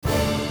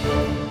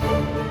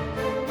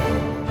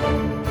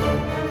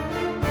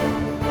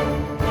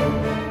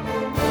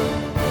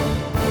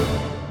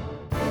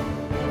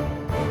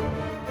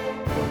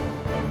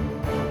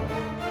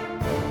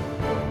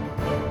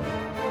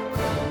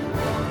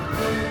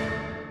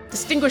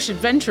distinguished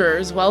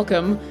adventurers,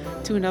 welcome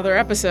to another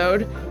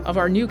episode of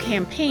our new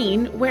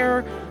campaign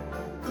where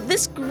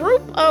this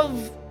group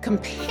of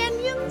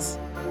companions,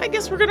 I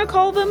guess we're gonna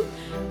call them,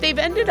 they've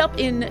ended up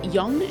in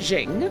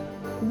Yongjing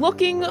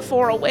looking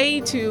for a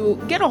way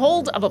to get a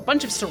hold of a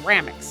bunch of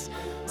ceramics.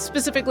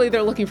 Specifically,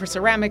 they're looking for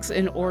ceramics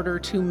in order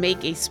to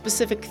make a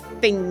specific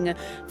thing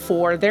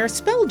for their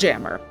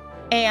Spelljammer.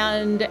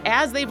 And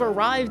as they've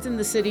arrived in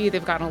the city,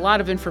 they've gotten a lot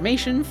of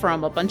information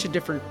from a bunch of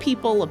different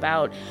people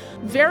about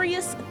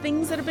various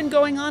things that have been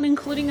going on,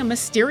 including a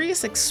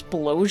mysterious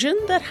explosion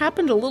that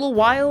happened a little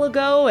while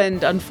ago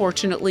and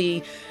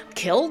unfortunately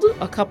killed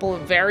a couple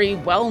of very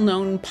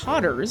well-known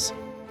potters,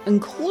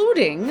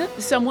 including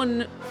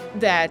someone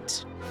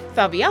that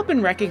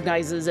Thaviapin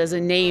recognizes as a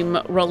name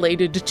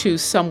related to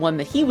someone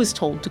that he was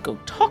told to go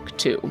talk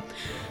to.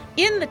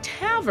 In the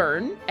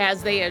tavern,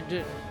 as they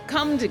had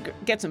come to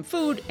get some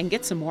food and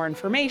get some more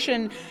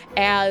information,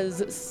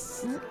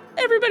 as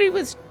everybody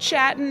was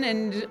chatting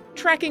and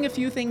tracking a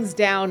few things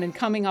down and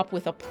coming up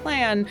with a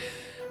plan,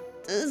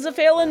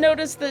 Zaphaela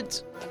noticed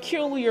that a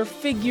peculiar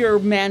figure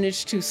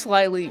managed to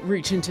slyly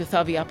reach into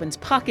Thaviapin's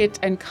pocket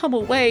and come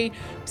away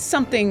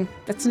something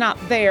that's not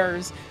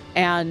theirs,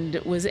 and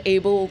was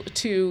able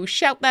to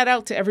shout that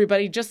out to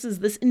everybody just as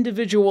this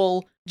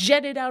individual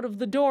jetted out of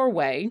the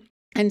doorway.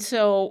 And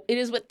so it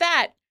is with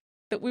that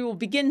we will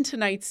begin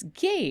tonight's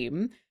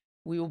game.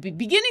 We will be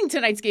beginning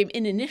tonight's game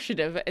in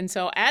initiative. And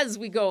so as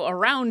we go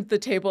around the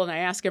table and I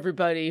ask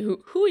everybody,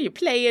 who are you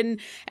playing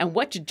and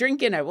what you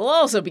drinking, I will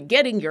also be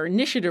getting your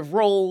initiative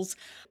rolls.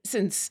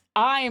 Since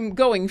I'm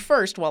going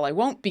first, while I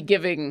won't be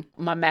giving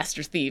my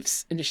Master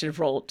Thief's initiative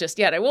roll just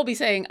yet, I will be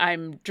saying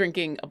I'm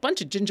drinking a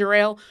bunch of ginger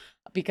ale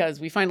because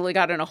we finally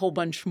got in a whole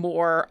bunch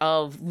more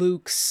of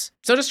Luke's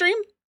SodaStream.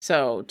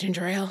 So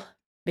ginger ale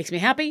makes me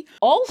happy.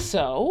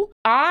 Also,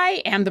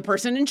 I am the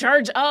person in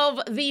charge of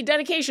the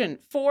dedication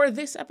for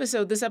this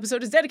episode. This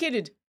episode is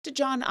dedicated to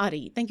John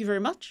Adi. Thank you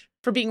very much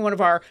for being one of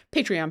our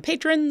Patreon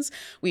patrons.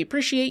 We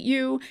appreciate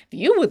you. If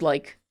you would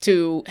like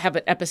to have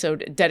an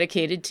episode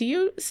dedicated to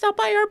you, stop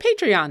by our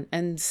Patreon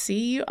and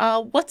see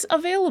what's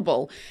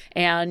available.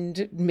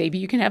 And maybe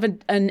you can have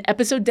an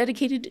episode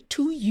dedicated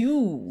to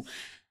you.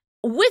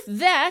 With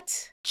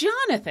that,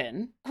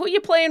 Jonathan, who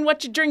you playing,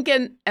 what you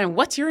drinking, and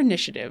what's your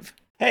initiative?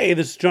 Hey,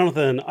 this is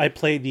Jonathan. I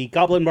play the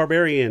Goblin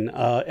Barbarian,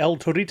 El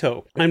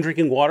Torito. I'm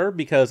drinking water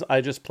because I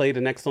just played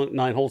an excellent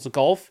 9 holes of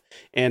golf,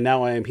 and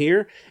now I am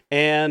here.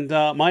 And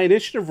my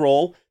initiative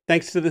roll,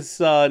 thanks to this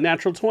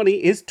natural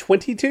 20, is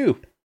 22.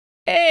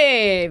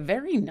 Hey,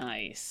 very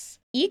nice.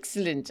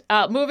 Excellent.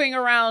 Moving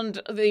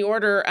around the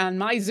order on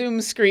my Zoom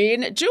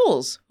screen,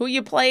 Jules, who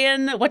you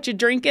playing, what you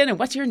drinking, and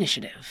what's your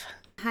initiative?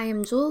 Hi,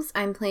 I'm Jules.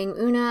 I'm playing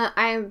Una.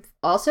 I've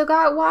also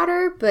got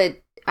water, but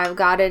I've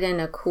got it in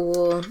a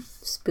cool,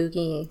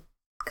 spooky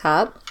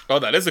cup. Oh,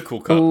 that is a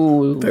cool cup.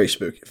 Ooh. Very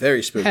spooky.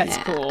 Very spooky. That's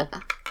cool.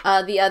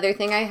 The other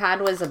thing I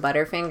had was a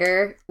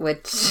Butterfinger,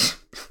 which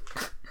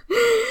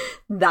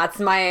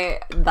that's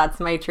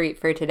my treat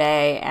for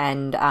today.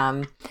 And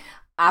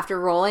after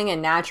rolling a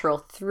natural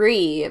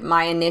 3,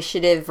 my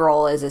initiative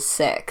roll is a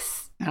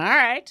 6. All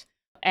right.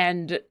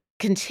 And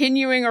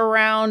continuing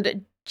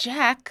around,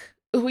 Jack,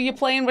 who you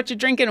playing, what you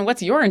drinking, and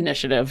what's your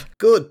initiative?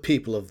 Good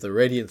people of the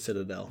Radiant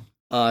Citadel.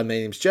 My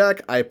name's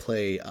Jack. I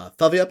play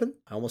Thaviapin.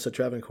 I almost said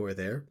Travancore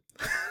there.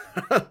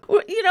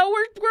 You know,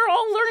 we're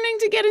all learning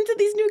to get into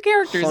these new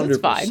characters. 100%. It's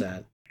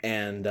fine.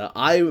 And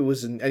I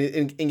was in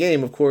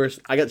game, of course,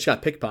 I got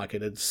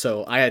pickpocketed,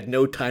 so I had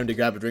no time to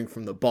grab a drink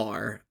from the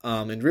bar.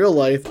 In real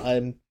life,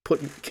 I'm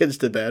putting kids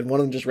to bed. One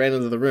of them just ran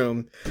into the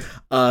room,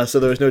 so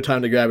there was no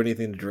time to grab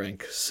anything to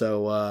drink.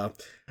 So,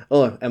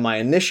 and my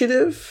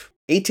initiative,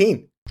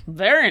 18.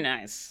 Very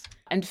nice.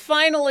 And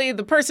finally,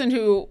 the person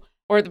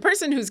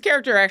whose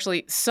character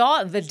actually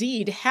saw the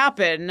deed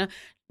happen,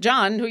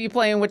 John, who you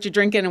playing, what you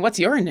drinking, and what's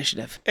your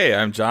initiative? Hey,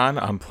 I'm John.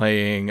 I'm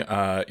playing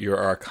your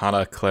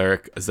Arcana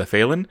cleric,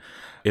 Zaphaelin.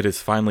 It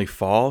is finally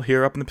fall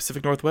here up in the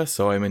Pacific Northwest,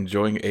 so I'm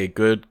enjoying a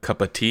good cup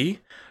of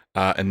tea.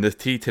 And this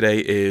tea today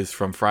is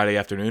from Friday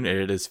afternoon, and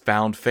it is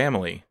Found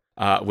Family,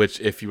 which,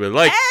 if you would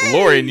like, hey!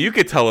 Lauren, you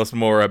could tell us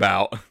more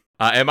about.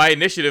 And my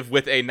initiative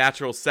with a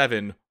natural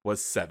 7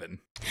 was 7.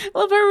 I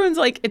love everyone's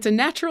like, it's a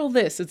natural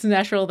this, it's a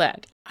natural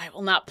that. I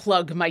will not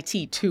plug my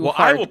tea too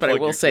hard, but I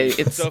will say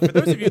it's... So for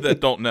those of you that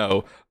don't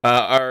know,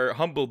 our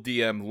humble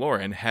DM,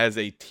 Lauren, has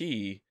a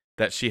tea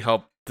that she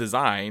helped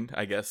design,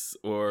 I guess,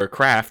 or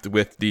craft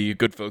with the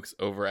good folks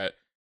over at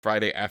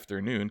Friday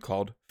Afternoon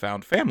called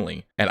Found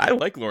Family. And I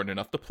like Lauren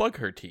enough to plug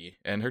her tea,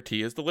 and her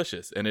tea is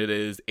delicious. And it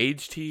is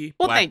aged tea,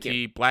 black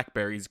tea,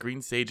 blackberries,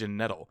 green sage, and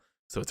nettle.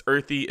 So it's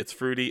earthy, it's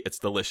fruity, it's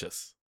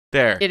delicious.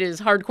 There. It is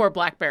hardcore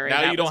blackberry.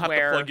 Now you don't have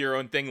to plug your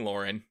own thing,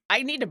 Lauren.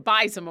 I need to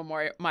buy some of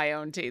my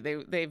own tea.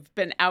 They've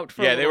been out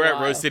for a while. Yeah, they were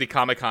at Rose City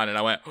Comic Con, and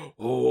I went,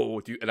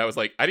 oh, and I was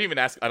like, I didn't even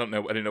ask. I didn't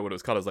know what it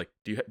was called. I was like,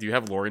 do you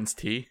have Lauren's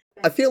tea?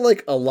 I feel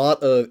like a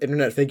lot of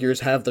internet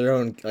figures have their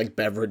own like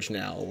beverage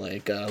now.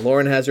 Like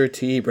Lauren has her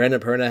tea, Brandon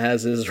Perna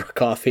has his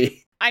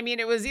coffee. I mean,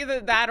 it was either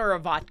that or a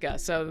vodka.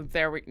 So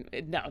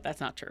no, that's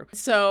not true.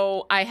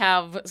 So I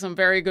have some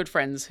very good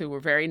friends who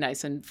were very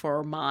nice. And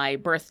for my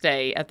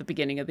birthday at the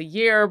beginning of the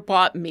year,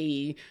 bought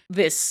me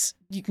this.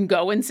 You can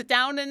go and sit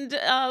down and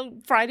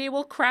Friday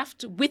will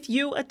craft with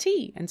you a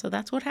tea. And so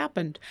that's what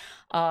happened.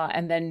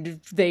 And then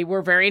they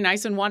were very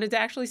nice and wanted to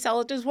actually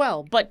sell it as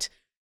well. But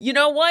you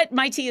know what?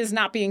 My tea is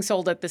not being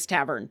sold at this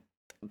tavern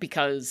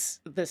because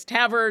this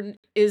tavern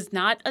is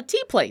not a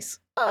tea place.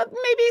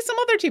 Maybe some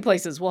other tea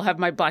places will have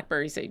my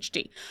blackberry sage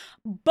tea.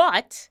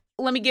 But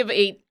let me give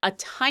a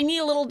tiny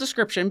little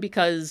description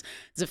because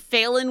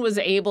Zephalin was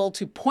able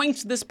to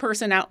point this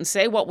person out and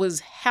say what was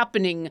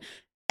happening.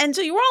 And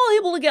so you were all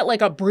able to get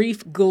like a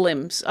brief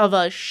glimpse of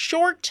a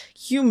short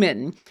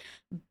human,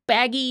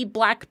 baggy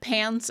black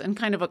pants and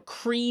kind of a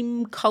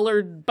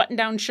cream-colored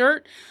button-down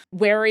shirt,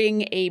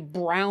 wearing a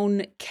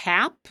brown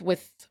cap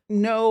with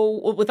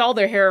all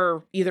their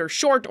hair either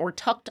short or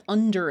tucked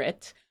under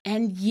it.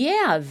 And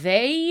yeah,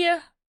 they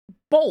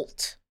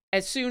bolt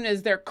as soon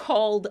as they're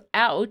called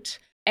out.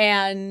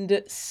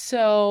 And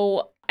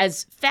so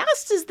as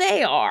fast as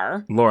they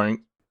are...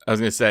 Lauren, I was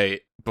going to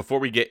say, before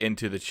we get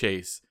into the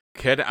chase,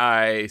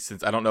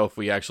 since I don't know if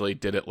we actually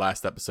did it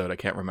last episode, I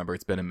can't remember,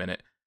 it's been a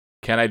minute.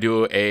 Can I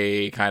do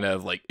a kind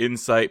of like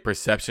insight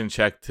perception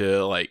check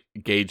to like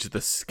gauge the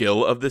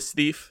skill of this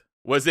thief?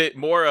 Was it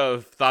more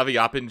of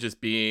Thaviapin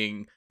just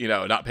being,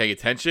 not paying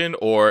attention,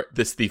 or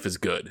this thief is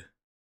good?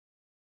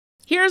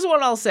 Here's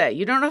what I'll say.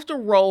 You don't have to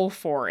roll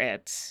for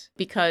it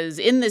because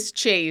in this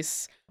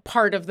chase,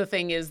 part of the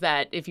thing is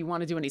that if you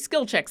want to do any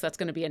skill checks, that's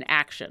going to be an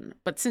action.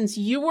 But since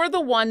you were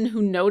the one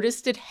who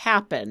noticed it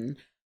happen,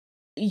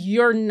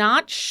 you're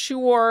not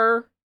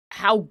sure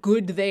how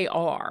good they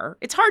are.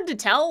 It's hard to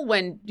tell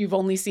when you've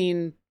only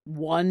seen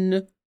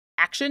one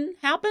action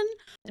happen,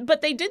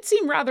 but they did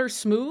seem rather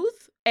smooth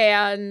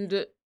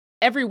and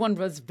everyone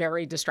was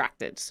very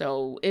distracted.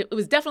 So it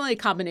was definitely a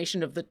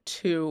combination of the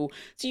two.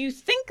 So you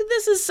think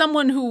this is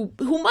someone who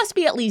must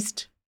be at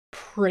least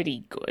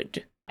pretty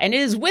good. And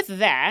it is with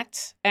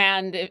that,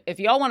 and if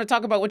y'all want to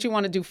talk about what you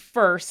want to do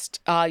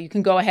first, you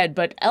can go ahead.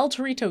 But El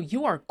Torito,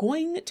 you are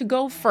going to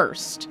go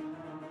first.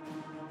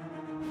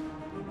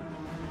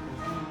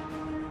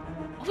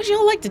 What would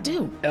y'all like to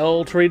do?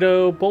 El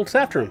Torito bolts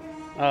after him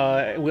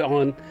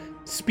on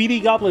speedy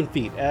goblin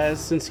feet,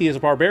 since he is a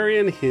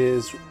barbarian,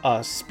 his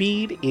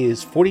speed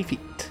is 40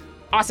 feet.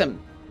 Awesome.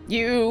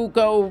 You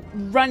go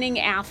running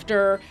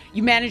after.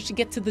 You manage to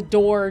get to the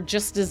door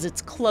just as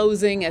it's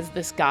closing, as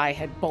this guy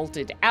had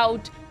bolted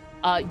out.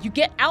 You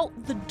get out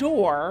the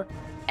door,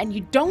 and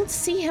you don't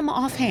see him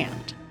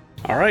offhand.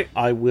 All right,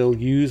 I will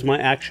use my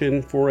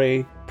action for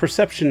a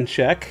perception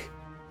check.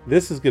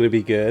 This is going to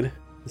be good.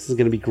 This is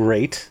going to be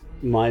great.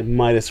 My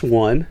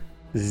 -1,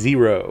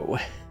 0.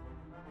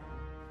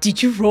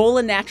 Did you roll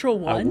a natural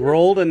 1? I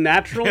rolled a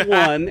natural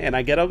 1, and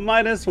I get a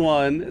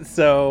 -1,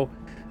 so...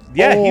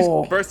 Yeah,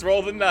 Oh. First roll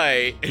of the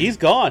night. he's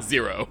gone.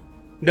 0.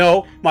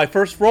 No, my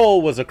first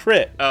roll was a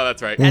crit. Oh,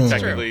 that's right. That's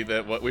Technically,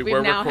 we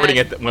were now recording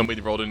had- it when we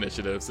rolled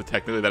initiative, so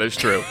technically that is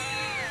true.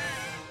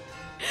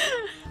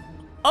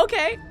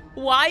 Okay.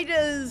 Why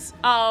does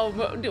El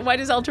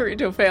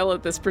Torito fail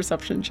at this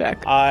perception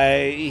check?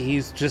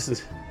 He's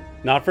just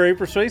not very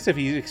persuasive.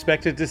 He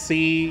expected to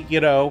see,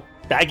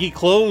 baggy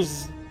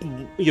clothes,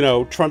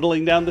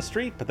 trundling down the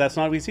street, but that's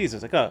not what he sees.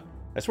 It's like, oh,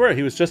 I swear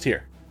he was just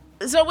here.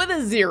 So with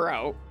a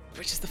 0,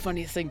 which is the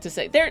funniest thing to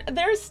say,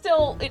 there's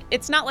still,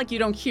 it's not like you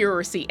don't hear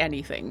or see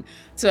anything.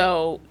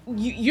 So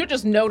you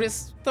just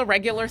notice the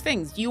regular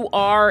things. You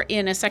are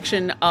in a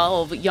section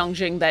of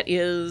Yongjing that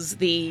is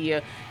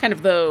the kind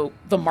of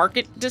the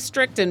market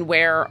district, and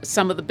where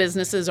some of the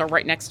businesses are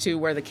right next to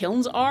where the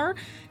kilns are.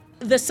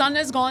 The sun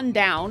has gone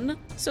down,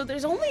 so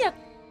there's only a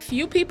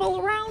few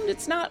people around.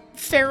 It's not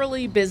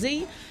fairly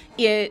busy.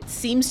 It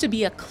seems to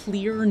be a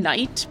clear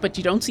night, but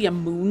you don't see a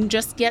moon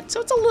just yet, so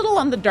it's a little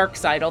on the dark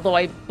side, although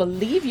I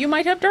believe you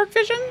might have dark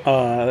vision.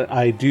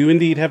 I do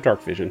indeed have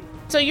dark vision.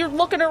 So you're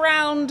looking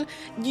around,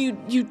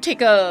 you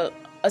take a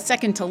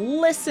second to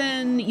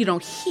listen, you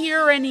don't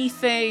hear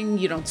anything,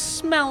 you don't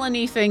smell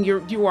anything,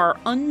 you are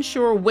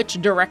unsure which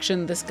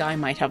direction this guy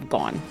might have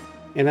gone.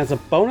 And as a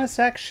bonus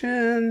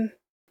action,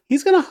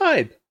 he's gonna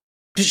hide.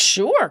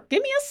 Sure,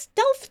 give me a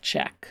stealth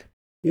check.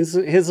 His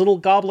little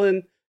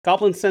goblin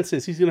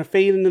senses. He's gonna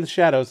fade into the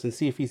shadows and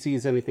see if he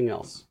sees anything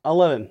else.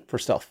 11 for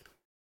stealth.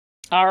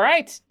 All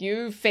right,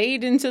 you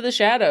fade into the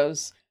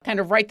shadows, kind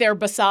of right there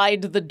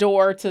beside the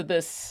door to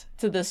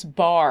this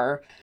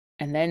bar.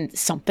 And then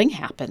something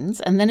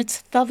happens, and then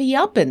it's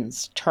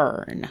Thaviapin's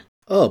turn.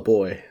 Oh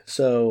boy.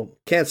 So,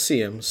 can't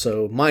see him,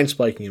 so mind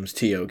spiking him's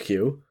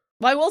TOQ.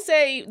 Well, I will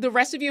say the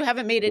rest of you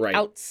haven't made it Right.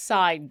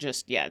 outside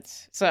just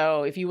yet.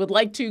 So if you would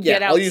like to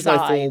get outside... I'll use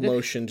my full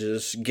motion to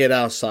just get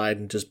outside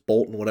and just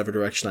bolt in whatever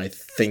direction I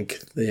think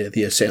the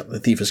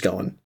thief is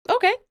going.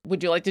 Okay.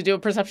 Would you like to do a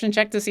perception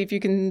check to see if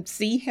you can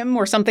see him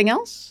or something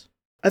else?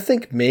 I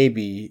think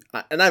maybe,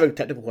 and I have a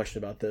technical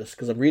question about this,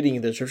 because I'm reading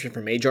the description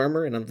for Mage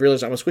Armor, and I'm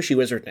realizing I'm a squishy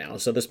wizard now,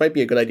 so this might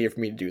be a good idea for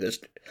me to do this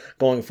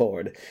going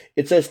forward.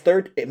 It says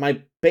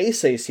my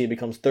base AC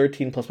becomes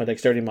 13 plus my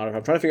dexterity modifier.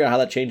 I'm trying to figure out how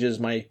that changes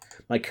my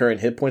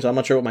current hit points. I'm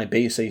not sure what my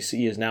base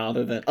AC is now,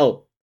 other than,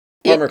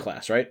 armor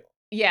class, right?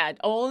 Yeah, it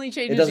only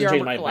changes It doesn't your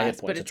change armor my class,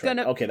 hit points, but it's that's right.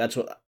 gonna... Okay, that's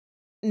what...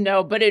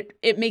 No, but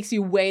it makes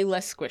you way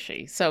less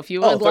squishy. So if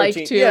you would 13. like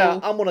to... Yeah,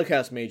 I'm gonna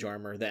cast Mage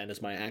Armor then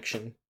as my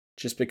action.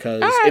 Just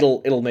because right.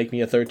 it'll make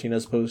me a 13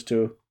 as opposed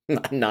to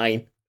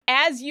 9.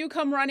 As you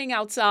come running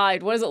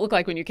outside, what does it look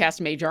like when you cast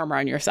Mage Armor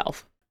on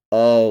yourself?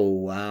 Oh,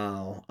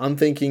 wow. I'm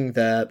thinking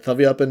that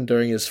Thaviapan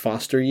during his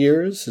foster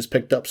years has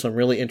picked up some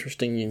really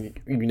interesting,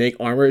 unique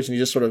armors, and he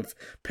just sort of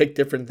picked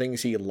different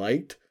things he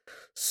liked.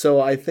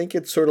 So I think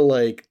it's sort of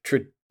like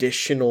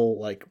traditional,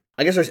 like,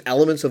 I guess there's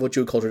elements of what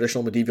you would call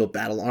traditional medieval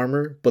battle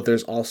armor, but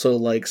there's also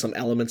like some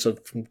elements of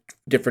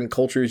different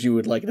cultures you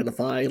would like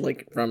identify,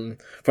 like from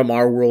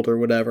our world or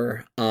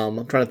whatever.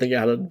 I'm trying to think of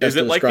how to best Is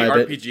it like the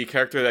describe RPG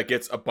character that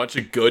gets a bunch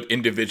of good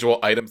individual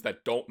items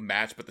that don't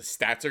match, but the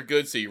stats are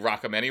good, so you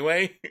rock them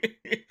anyway?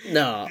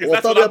 No, Because well,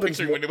 that's what I'm Thaviapan's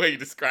picturing when the way you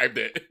described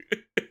it.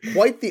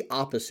 quite the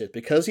opposite,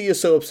 because he is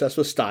so obsessed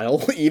with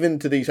style, even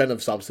to the extent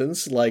of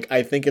substance. Like,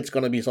 I think it's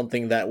going to be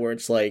something that where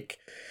it's like,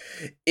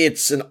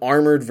 it's an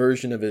armored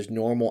version of his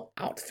normal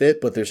outfit,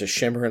 but there's a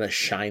shimmer and a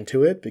shine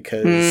to it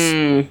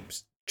because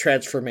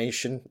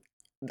transformation.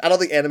 I don't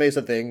think anime is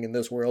a thing in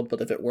this world,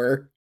 but if it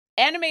were,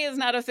 Anime is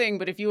not a thing,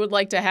 but if you would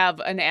like to have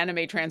an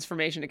anime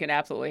transformation, it can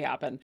absolutely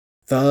happen.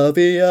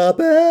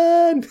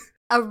 Thaviapan!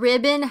 A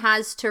ribbon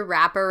has to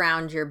wrap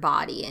around your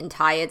body and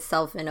tie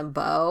itself in a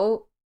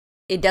bow.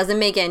 It doesn't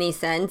make any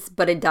sense,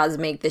 but it does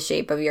make the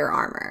shape of your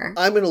armor.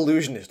 I'm an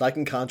illusionist. I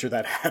can conjure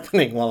that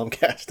happening while I'm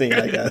casting,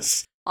 I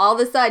guess. All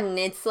of a sudden,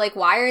 it's like,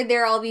 why are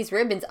there all these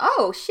ribbons?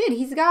 Oh, shit,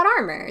 he's got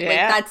armor. Yeah. Like,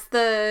 that's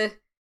the...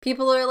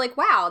 People are like,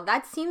 wow,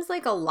 that seems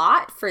like a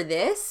lot for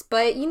this,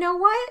 but you know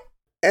what?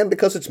 And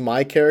because it's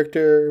my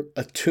character,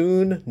 a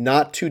tune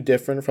not too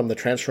different from the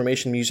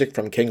transformation music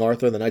from King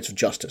Arthur and the Knights of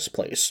Justice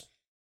plays.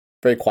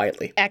 Very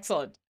quietly.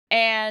 Excellent.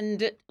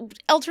 And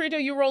El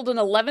Torito, you rolled an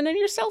 11 in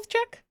your stealth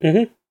check?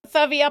 Mm-hmm.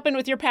 Thaviapan,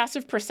 with your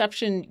passive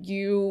perception,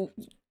 you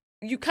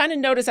kind of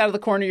notice out of the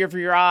corner of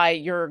your eye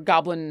your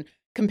goblin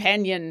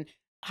companion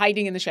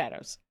hiding in the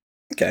shadows.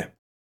 Okay.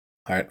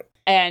 All right.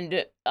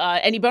 And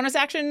any bonus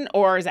action,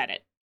 or is that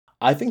it?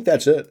 I think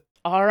that's it.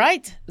 All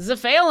right.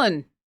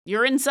 Zaphalin,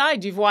 you're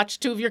inside. You've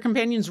watched two of your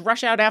companions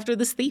rush out after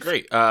this thief.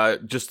 Great.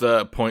 Just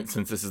a point,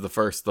 since this is the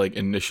first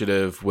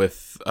initiative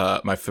with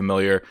my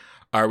familiar.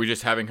 Are we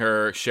just having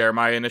her share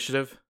my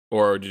initiative,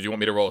 or did you want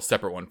me to roll a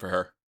separate one for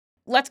her?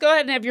 Let's go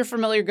ahead and have your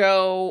familiar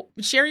go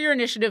share your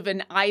initiative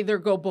and either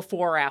go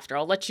before or after.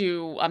 I'll let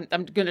you. I'm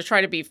going to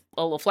try to be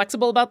a little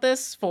flexible about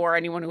this for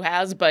anyone who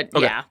has, but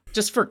Okay. yeah,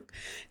 just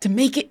to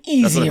make it That's what I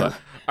easier.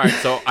 thought. All right,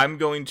 so I'm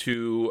going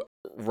to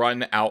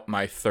run out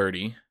my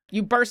 30.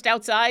 You burst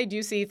outside.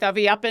 You see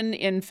Thaviapan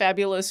in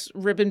fabulous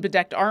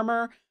ribbon-bedecked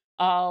armor.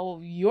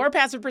 Your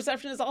passive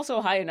perception is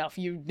also high enough.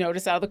 You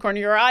notice out of the corner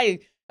of your eye,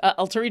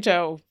 El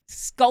Torito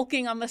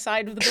skulking on the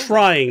side of the building.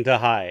 Trying to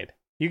hide.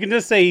 You can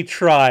just say he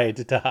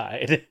tried to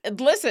hide.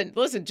 Listen,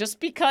 just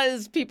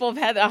because people have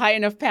had a high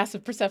enough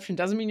passive perception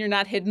doesn't mean you're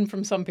not hidden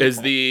from some people. Is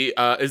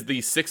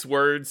the 6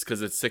 words,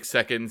 because it's 6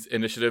 seconds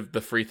initiative,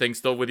 the free thing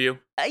still with you?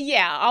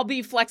 Yeah, I'll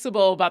be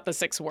flexible about the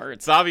 6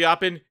 words.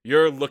 Thaviapan,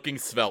 you're looking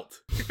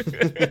svelte.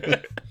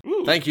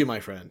 Ooh. Thank you,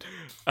 my friend.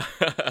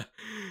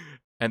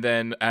 And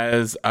then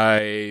I'm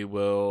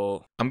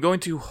going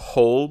to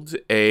hold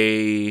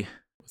a,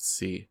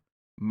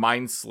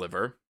 Mind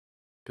Sliver,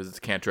 because it's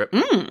a cantrip.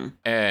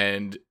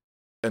 And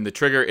the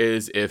trigger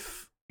is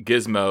if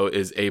Gizmo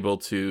is able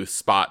to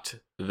spot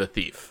the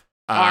thief.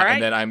 All right.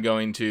 And then I'm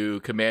going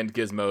to command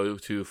Gizmo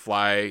to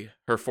fly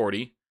her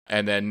 40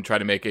 and then try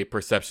to make a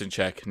perception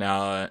check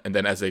now. And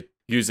then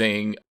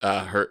using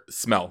her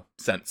smell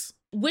sense.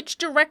 Which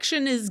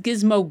direction is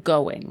Gizmo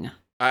going?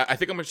 I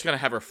think I'm just going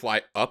to have her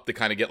fly up to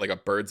kind of get like a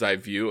bird's eye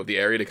view of the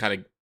area to kind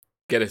of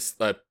get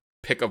a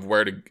pick of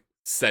where to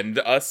send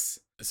us.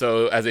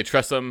 So as a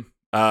Tressum,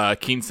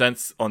 keen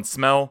sense on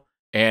smell,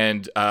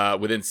 and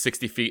within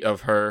 60 feet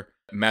of her,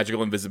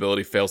 magical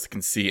invisibility fails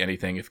to see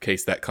anything in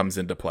case that comes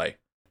into play.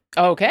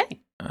 Okay.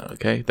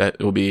 Okay, that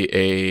will be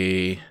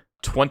a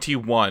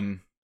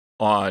 21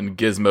 on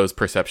Gizmo's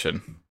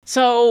perception.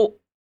 So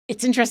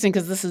it's interesting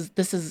because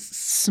this is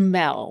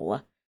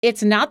smell.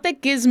 It's not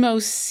that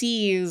Gizmo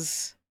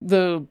sees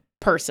the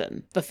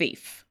person, the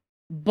thief,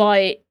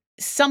 but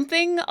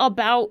something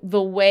about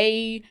the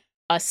way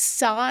a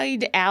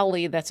side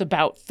alley that's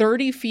about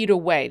 30 feet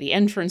away, the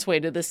entranceway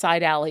to the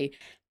side alley,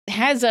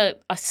 has a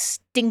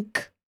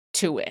stink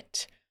to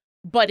it.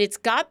 But it's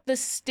got the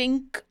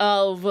stink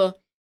of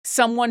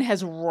someone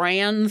has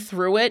ran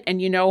through it,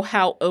 and you know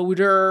how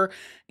odor,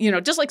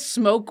 just like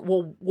smoke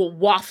will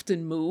waft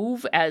and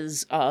move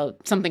as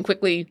something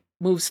quickly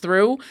moves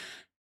through.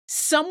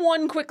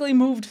 Someone quickly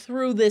moved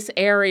through this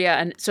area,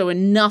 and so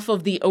enough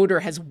of the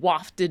odor has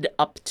wafted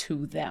up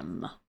to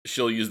them.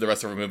 she'll use the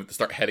rest of her movement to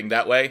start heading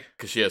that way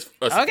because she has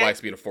a Okay. fly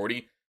speed of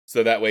 40.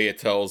 So that way it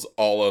tells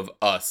all of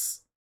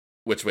us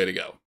which way to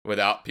go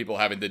without people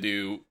having to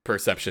do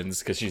perceptions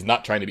because she's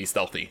not trying to be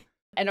stealthy.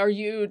 And are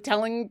you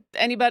telling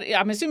anybody?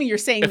 I'm assuming you're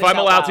saying If this I'm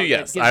out allowed loud, to, that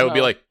yes. I would be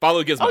Gizmo- like,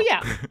 follow Gizmo. Oh,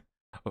 yeah.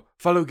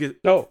 Follow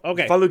Oh,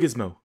 okay. Follow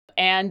Gizmo.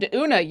 And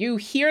Una, you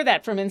hear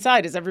that from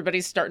inside as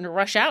everybody's starting to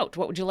rush out.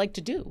 What would you like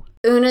to do?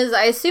 Una's,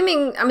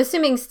 I'm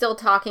assuming still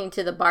talking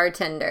to the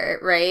bartender,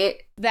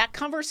 right? That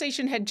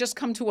conversation had just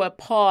come to a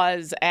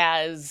pause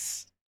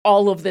as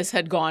all of this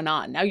had gone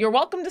on. Now, you're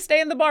welcome to stay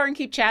in the bar and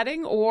keep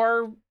chatting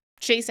or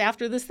chase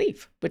after this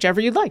thief,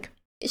 whichever you'd like.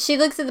 She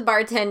looks at the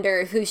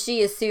bartender, who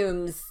she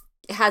assumes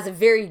has a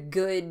very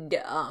good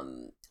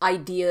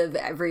idea of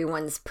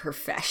everyone's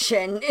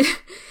profession.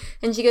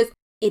 And she goes,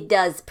 it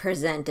does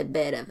present a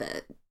bit of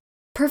a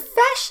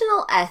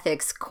professional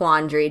ethics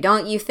quandary,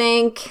 don't you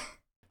think?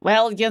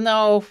 Well,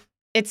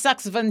 it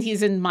sucks when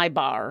he's in my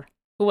bar,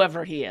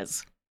 whoever he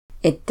is.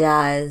 It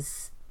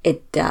does.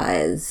 It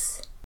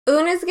does.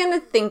 Una's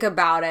gonna think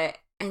about it,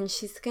 and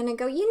she's gonna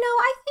go,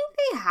 I think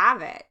they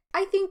have it.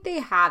 I think they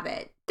have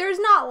it. There's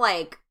not,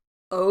 like,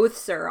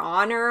 oaths or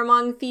honor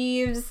among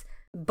thieves,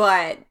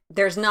 but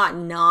there's not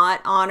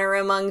honor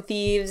among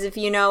thieves, if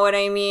you know what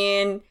I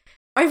mean.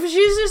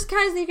 She's just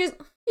kind of thinking,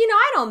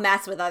 I don't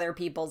mess with other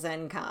people's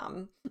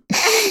income.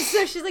 And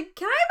so she's like,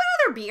 can I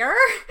have another beer?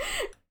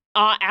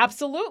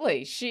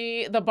 Absolutely.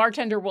 The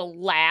bartender will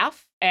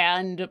laugh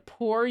and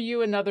pour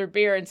you another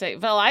beer and say,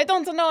 well, I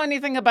don't know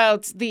anything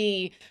about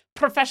the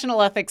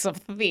professional ethics of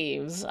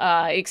thieves,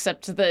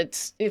 except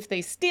that if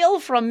they steal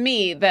from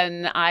me,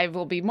 then I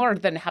will be more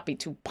than happy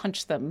to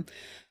punch them.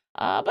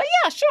 But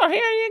yeah, sure,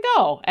 here you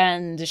go.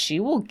 And she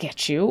will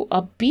get you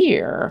a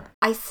beer.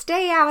 I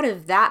stay out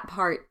of that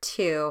part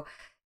too.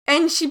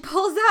 And she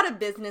pulls out a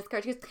business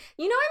card. She goes,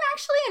 I'm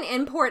actually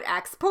an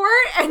import-export.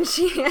 And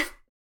she...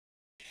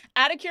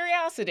 Out of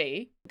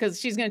curiosity, because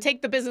she's going to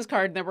take the business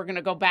card and then we're going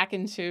to go back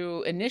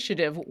into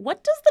initiative,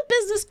 what does the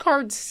business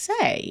card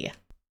say?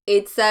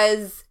 It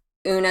says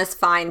Una's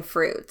Fine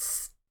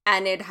Fruits.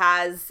 And it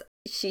has...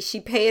 She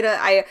paid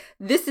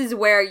this is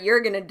where you're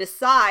going to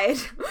decide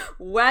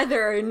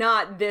whether or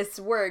not this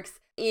works.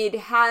 It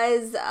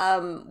has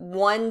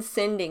one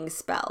sending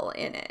spell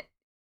in it.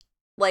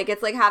 Like,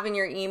 it's like having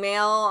your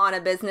email on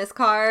a business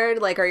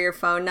card, like, or your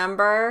phone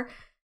number.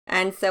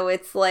 And so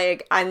it's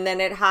like, and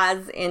then it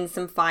has in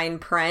some fine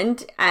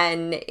print,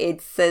 and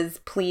it says,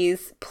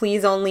 please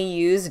only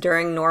use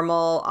during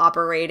normal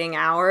operating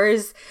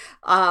hours,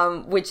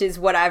 which is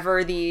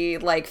whatever the,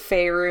 like,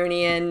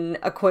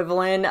 Faerunian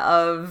equivalent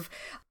of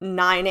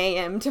 9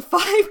 a.m. to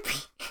 5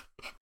 p.m.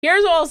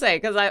 Here's what I'll say,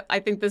 because I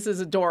think this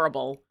is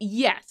adorable.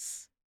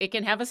 Yes, it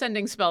can have a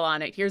sending spell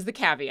on it. Here's the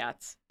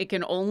caveats. It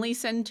can only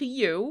send to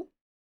you.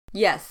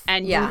 Yes.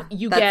 And yeah,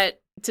 you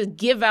get to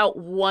give out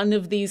one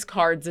of these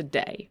cards a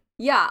day.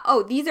 Yeah.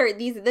 Oh,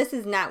 this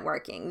is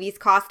networking. These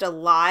cost a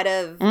lot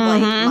of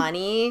like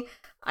money.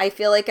 I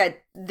feel like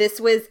it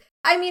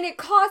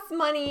costs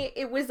money.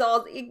 It was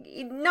all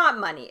not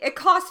money. It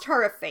cost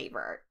her a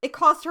favor. It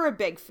cost her a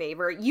big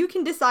favor. You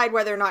can decide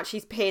whether or not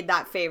she's paid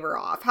that favor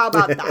off. How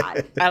about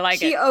that? I like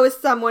she it. owes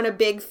someone a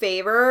big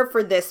favor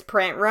for this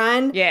print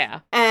run. Yeah.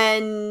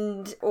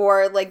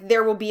 Or like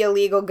there will be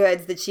illegal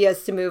goods that she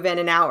has to move in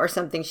and out, or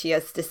something she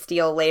has to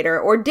steal later,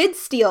 or did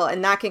steal,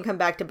 and that can come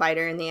back to bite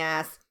her in the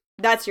ass.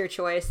 That's your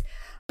choice.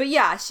 But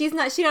yeah, she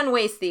doesn't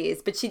waste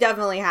these, but she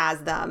definitely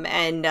has them.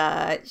 And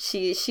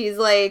she's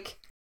like,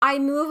 I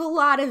move a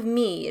lot of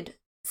mead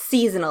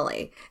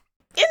seasonally.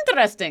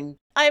 Interesting.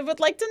 I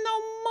would like to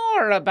know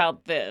more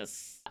about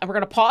this. And we're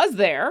going to pause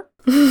there.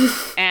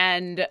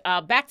 And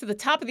back to the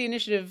top of the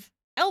initiative,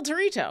 El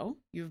Torito,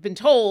 you've been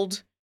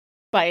told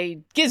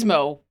by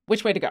Gizmo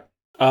which way to go.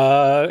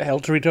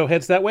 El Torito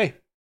heads that way.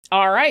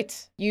 All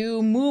right.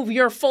 You move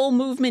your full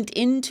movement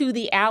into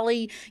the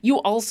alley. You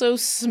also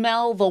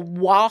smell the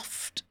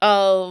waft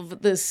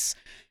of this.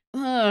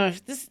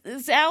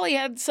 This alley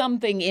had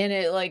something in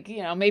it, like,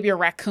 maybe a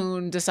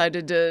raccoon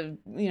decided to,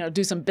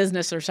 do some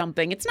business or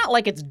something. It's not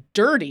like it's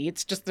dirty.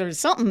 It's just there's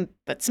something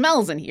that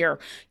smells in here.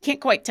 Can't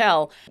quite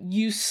tell.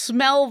 You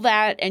smell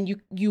that and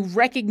you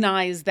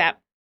recognize that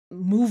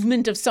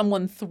movement of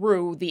someone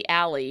through the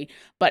alley,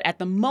 but at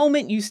the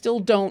moment you still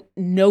don't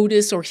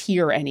notice or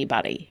hear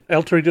anybody.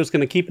 El Torito's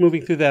going to keep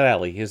moving through that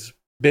alley. His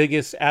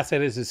biggest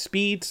asset is his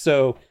speed,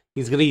 so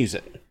he's going to use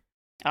it.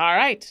 All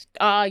right.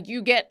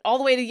 You get all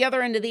the way to the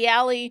other end of the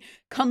alley,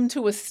 come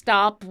to a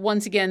stop.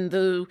 Once again,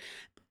 the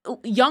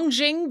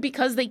Yongjing,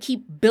 because they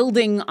keep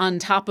building on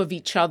top of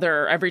each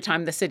other every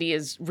time the city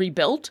is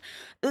rebuilt,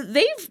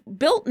 they've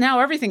built now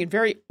everything in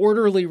very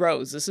orderly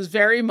rows. This is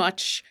very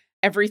much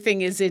everything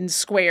is in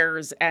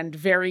squares and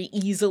very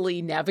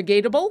easily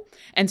navigatable.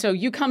 And so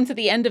you come to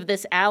the end of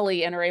this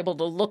alley and are able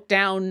to look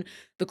down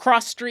the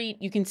cross street.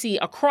 You can see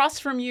across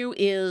from you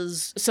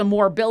is some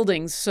more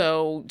buildings.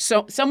 So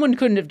someone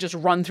couldn't have just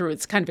run through.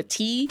 It's kind of a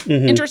T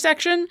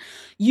intersection.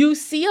 You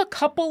see a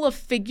couple of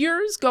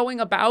figures going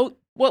about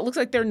what looks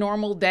like their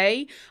normal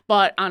day,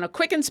 but on a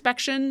quick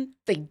inspection,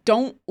 they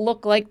don't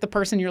look like the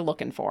person you're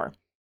looking for.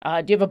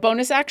 Do you have a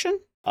bonus action?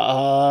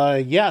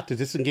 Yeah, to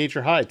disengage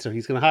or hide, so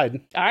he's gonna hide.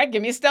 All right,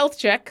 give me a stealth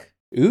check.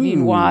 Ooh.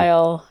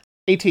 Meanwhile,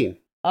 18.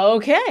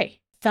 okay,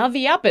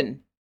 Thaviapan,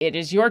 it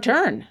is your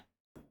turn.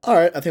 All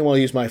right, I think I'll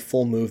use my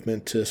full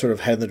movement to sort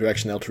of head in the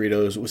direction El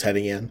Torito was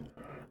heading in.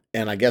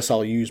 And I guess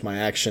I'll use my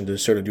action to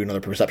sort of do another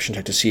perception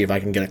check to see if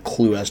I can get a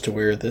clue as to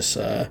where this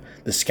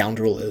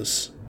scoundrel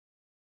is.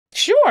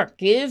 Sure,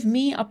 give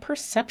me a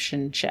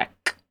perception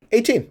check.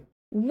 18.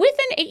 With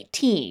an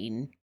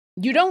 18,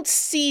 you don't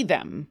see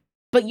them,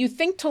 but you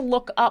think to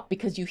look up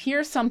because you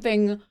hear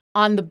something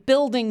on the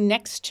building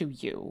next to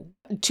you,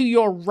 to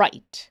your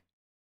right,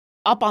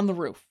 up on the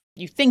roof.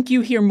 You think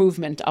you hear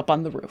movement up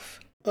on the roof.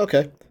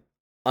 Okay.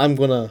 I'm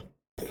going to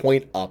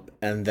point up,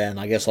 and then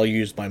I guess I'll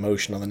use my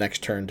motion on the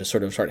next turn to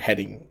sort of start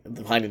heading,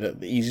 finding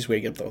the easiest way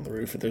to get up on the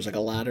roof. If there's like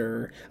a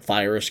ladder,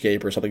 fire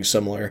escape, or something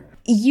similar.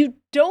 You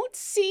don't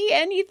see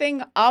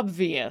anything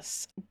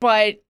obvious,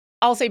 but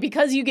I'll say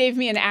because you gave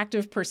me an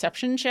active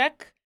perception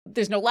check,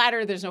 there's no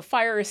ladder, there's no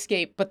fire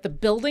escape, but the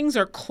buildings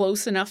are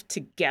close enough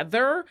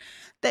together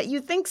that you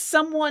think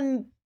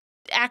someone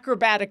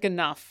acrobatic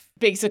enough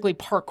basically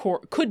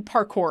could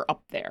parkour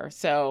up there.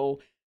 So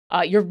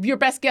your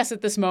best guess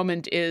at this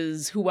moment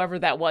is whoever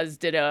that was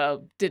did a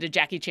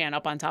Jackie Chan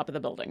up on top of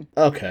the building.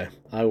 Okay.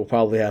 I will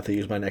probably have to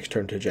use my next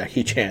turn to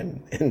Jackie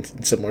Chan in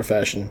similar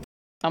fashion.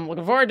 I'm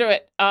looking forward to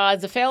it.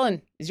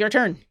 Zephalin, it's your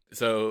turn.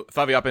 So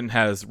Thaviapan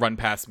has run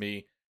past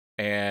me,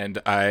 and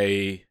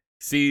I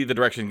see the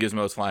direction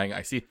Gizmo is flying.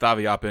 I see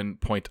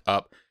Thaviapan point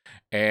up,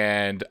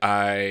 and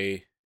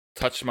I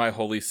touch my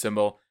holy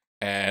symbol,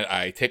 and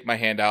I take my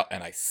hand out,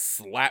 and I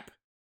slap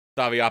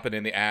Thaviapan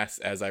in the ass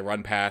as I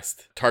run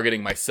past,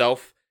 targeting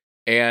myself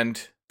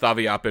and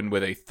Thaviapan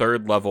with a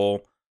 3rd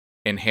level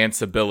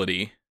enhance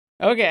ability,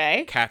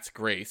 Okay. Cat's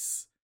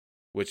Grace,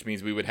 which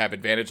means we would have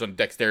advantage on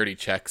dexterity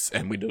checks,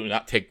 and we do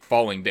not take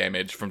falling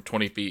damage from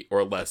 20 feet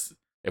or less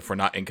if we're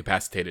not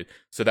incapacitated,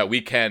 so that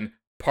we can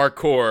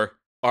parkour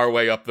our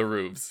way up the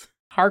roofs.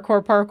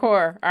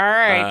 Parkour. All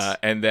right.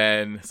 And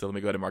then, so let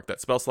me go ahead and mark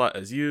that spell slot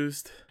as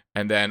used.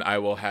 And then I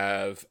will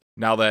have,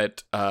 now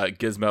that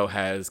Gizmo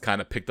has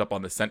kind of picked up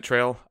on the scent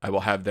trail, I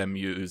will have them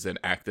use an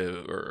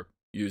active, or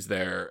use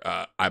their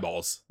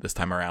eyeballs this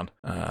time around.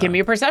 Give me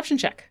a perception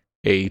check.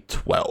 A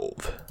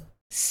 12.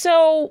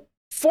 So,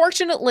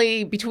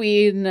 fortunately,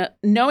 between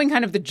knowing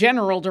kind of the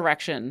general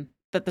direction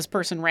that this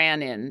person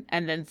ran in,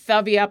 and then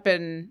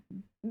Thaviapan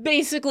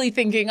basically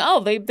thinking, oh,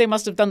 they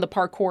must have done the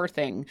parkour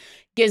thing,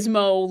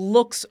 Gizmo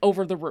looks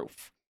over the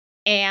roof.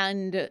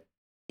 And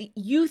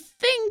you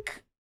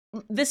think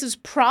this is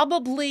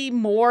probably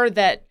more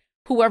that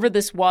whoever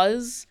this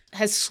was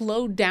has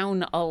slowed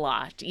down a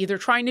lot, either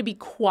trying to be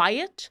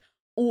quiet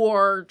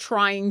or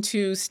trying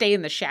to stay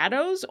in the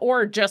shadows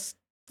or just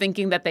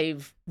thinking that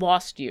they've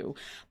lost you.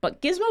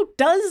 But Gizmo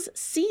does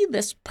see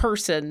this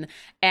person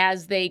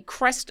as they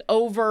crest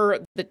over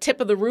the tip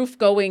of the roof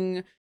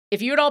going,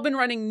 if you had all been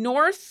running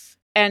north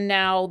and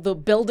now the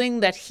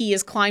building that he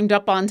has climbed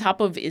up on top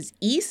of is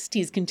east,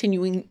 he's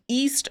continuing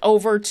east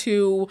over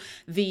to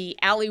the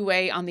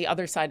alleyway on the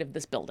other side of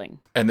this building.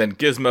 And then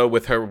Gizmo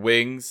with her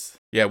wings,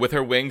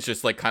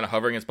 just like kind of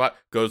hovering in spot,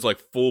 goes like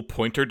full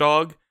pointer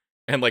dog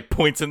and like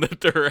points in the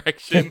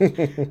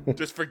direction,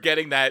 just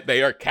forgetting that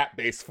they are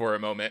cat-based for a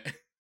moment.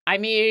 I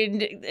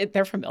mean,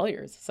 they're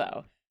familiars,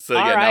 so. So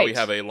yeah, now we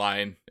have a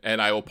line,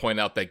 and I will point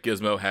out that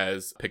Gizmo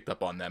has picked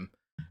up on them.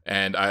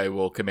 And I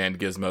will command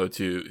Gizmo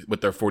to,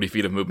 with their 40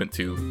 feet of movement,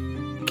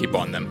 to keep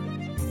on them.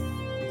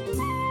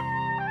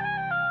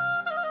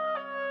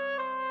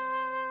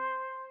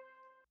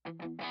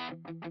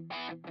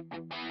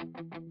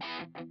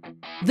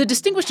 The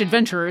Distinguished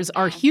Adventurers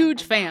are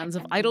huge fans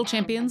of Idle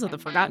Champions of the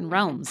Forgotten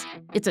Realms.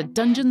 It's a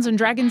Dungeons &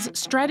 Dragons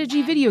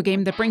strategy video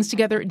game that brings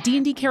together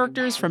D&D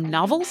characters from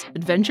novels,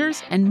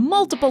 adventures, and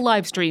multiple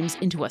live streams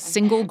into a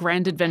single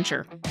grand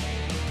adventure.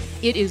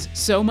 It is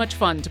so much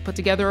fun to put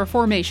together a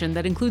formation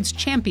that includes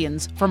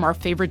champions from our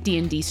favorite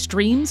D&D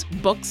streams,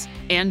 books,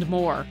 and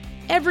more.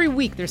 Every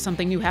week there's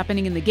something new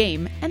happening in the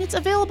game, and it's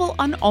available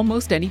on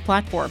almost any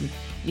platform.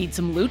 Need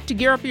some loot to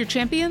gear up your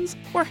champions?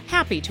 We're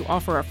happy to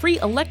offer a free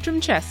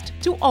Electrum chest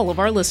to all of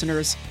our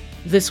listeners.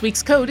 This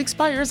week's code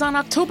expires on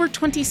October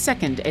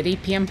 22nd at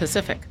 8 p.m.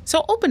 Pacific,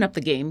 so open up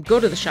the game, go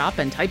to the shop,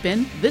 and type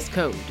in this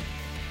code.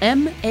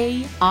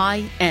 MAINHUCKGAKS.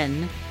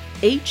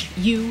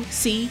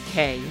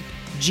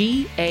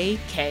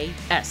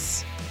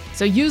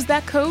 So use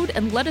that code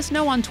and let us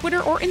know on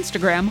Twitter or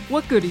Instagram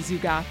what goodies you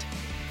got.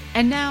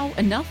 And now,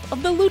 enough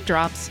of the loot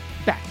drops,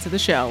 back to the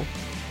show.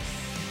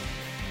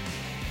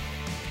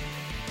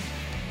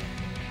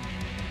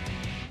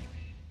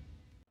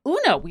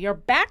 Una, we are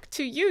back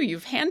to you.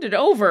 You've handed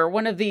over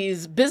one of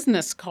these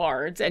business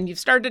cards and you've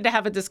started to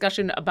have a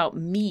discussion about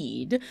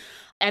mead.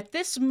 At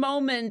this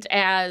moment,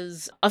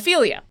 as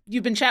Ophelia,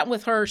 you've been chatting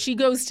with her, she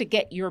goes to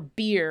get your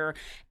beer,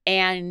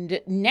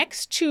 and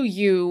next to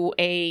you,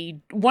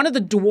 one of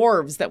the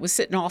dwarves that was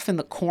sitting off in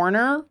the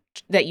corner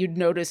that you'd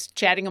noticed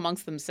chatting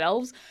amongst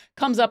themselves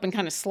comes up and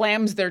kind of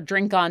slams their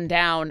drink on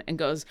down and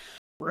goes,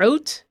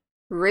 "Fruit?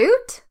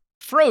 Root?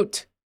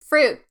 Fruit."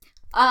 Fruit.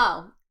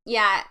 Oh,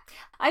 yeah.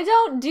 I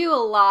don't do a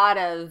lot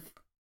of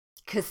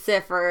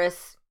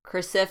cruciferous.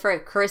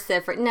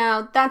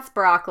 No, that's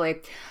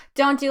broccoli.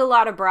 Don't do a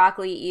lot of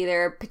broccoli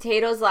either.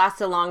 Potatoes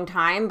last a long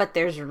time, but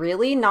there's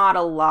really not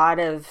a lot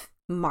of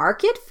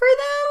market for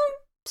them.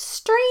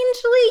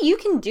 Strangely, you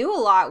can do a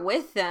lot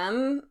with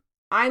them.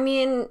 I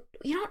mean,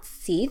 you don't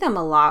see them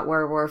a lot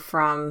where we're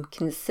from,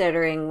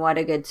 considering what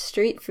a good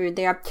street food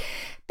they are.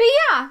 But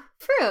yeah,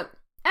 fruit.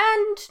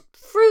 And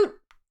fruit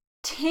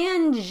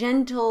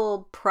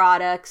tangential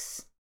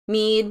products.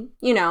 Mead,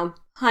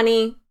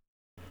 honey.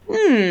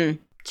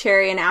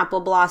 Cherry and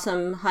apple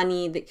blossom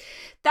honey.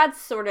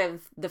 That's sort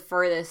of the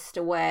furthest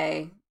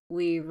away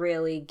we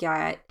really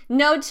get.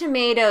 No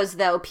tomatoes,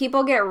 though.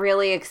 People get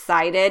really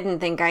excited and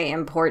think I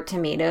import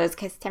tomatoes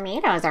because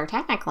tomatoes are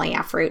technically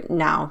a fruit.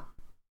 No.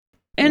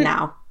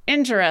 No.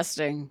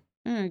 Interesting.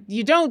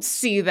 You don't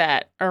see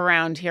that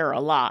around here a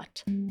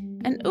lot.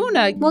 And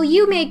Una... Well,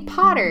 you make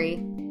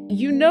pottery.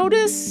 You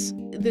notice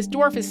this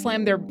dwarf has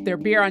slammed their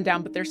beer on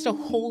down, but they're still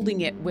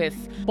holding it with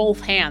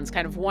both hands,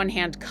 kind of one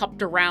hand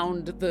cupped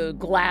around the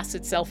glass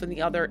itself and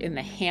the other in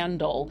the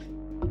handle.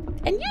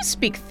 And you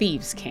speak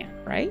thieves' cant,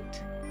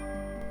 right?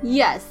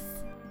 Yes,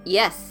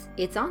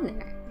 it's on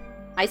there.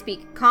 I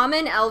speak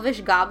Common,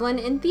 Elvish, Goblin,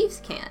 and Thieves'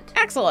 Cant.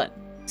 Excellent.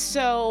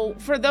 So,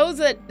 for those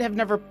that have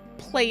never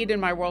played in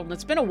my world, and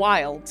it's been a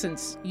while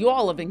since you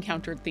all have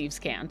encountered Thieves'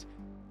 Cant,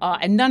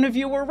 and none of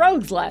you were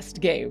rogues last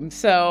game,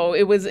 so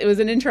it was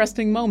an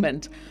interesting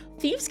moment.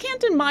 Thieves'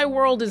 Cant in my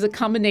world is a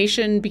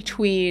combination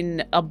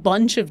between a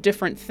bunch of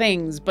different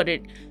things, but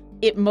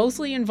it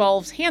mostly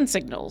involves hand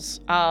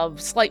signals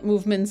of slight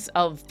movements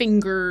of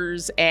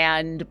fingers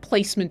and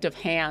placement of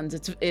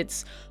hands.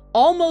 It's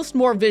almost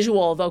more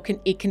visual, though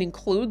it can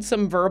include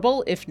some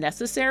verbal if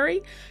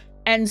necessary.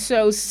 And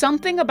so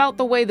something about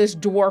the way this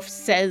dwarf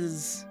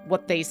says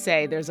what they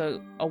say, there's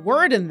a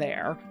word in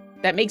there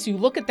that makes you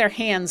look at their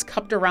hands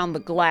cupped around the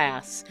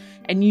glass,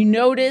 and you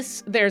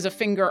notice there's a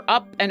finger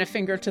up and a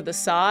finger to the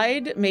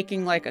side,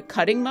 making like a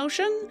cutting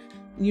motion.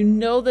 You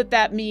know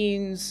that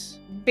means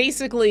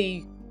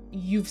basically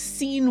you've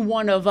seen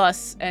one of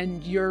us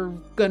and you're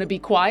gonna be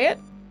quiet.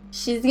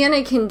 She's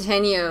gonna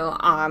continue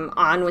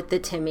on with the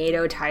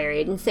tomato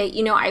tirade and say,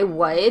 I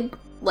would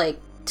like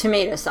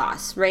tomato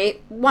sauce,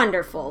 right?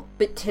 Wonderful.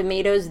 But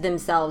tomatoes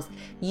themselves,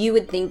 you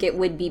would think it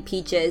would be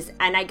peaches.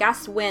 And I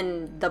guess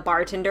when the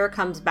bartender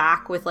comes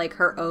back with like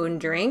her own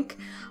drink,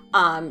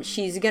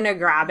 she's gonna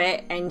grab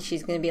it and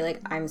she's gonna be like,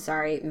 "I'm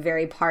sorry,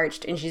 very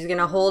parched," and she's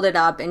gonna hold it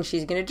up and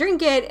she's gonna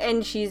drink it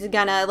and she's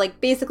gonna like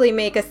basically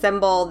make a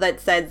symbol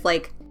that says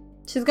like,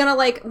 she's gonna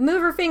like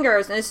move her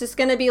fingers and it's just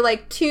gonna be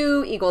like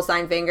 2 equal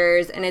sign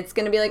fingers and it's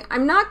gonna be like,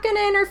 "I'm not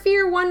gonna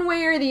interfere one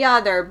way or the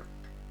other."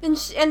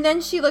 And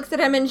then she looks at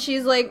him and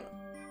she's like,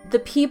 "The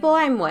people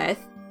I'm with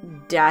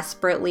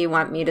desperately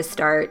want me to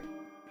start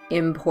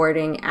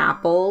importing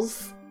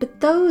apples,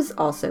 but those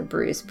also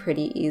bruise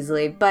pretty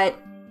easily. But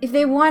if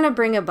they want to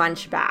bring a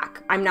bunch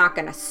back, I'm not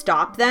going to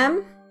stop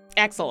them."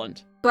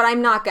 Excellent. "But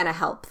I'm not going to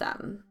help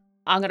them."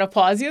 I'm going to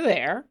pause you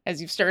there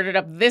as you've started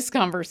up this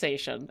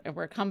conversation, and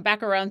we're come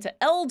back around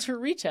to El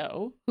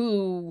Torito,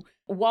 who,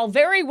 while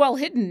very well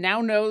hidden, now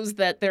knows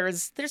that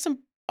there's some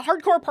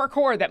hardcore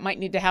parkour that might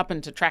need to happen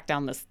to track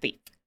down this thief.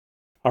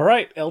 All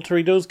right, El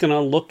Torito's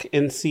gonna look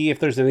and see if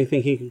there's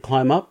anything he can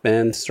climb up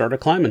and start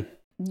climbing.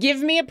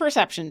 Give me a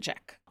perception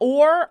check,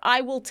 or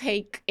I will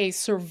take a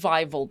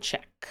survival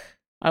check.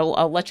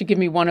 I'll let you give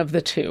me one of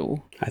the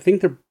two. I think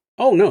they're...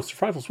 Oh, no,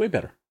 survival's way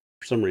better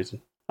for some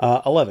reason.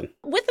 11.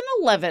 With an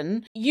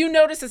 11, you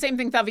notice the same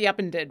thing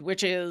Thaviapan did,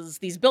 which is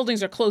these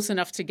buildings are close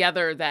enough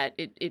together that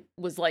it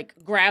was like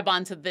grab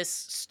onto this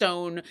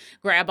stone,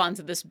 grab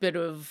onto this bit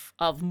of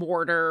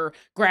mortar,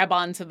 grab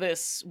onto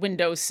this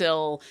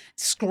windowsill,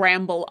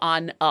 scramble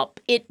on up.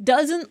 It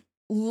doesn't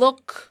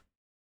look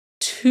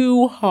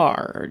too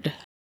hard.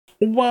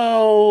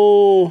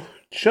 Well,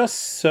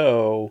 just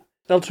so.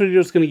 El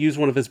Torito's going to use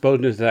one of his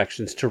bonus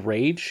actions to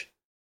rage.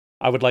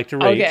 I would like to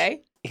rage.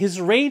 Okay. His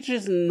rage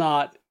is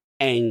not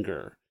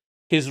anger.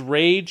 His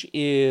rage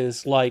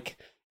is like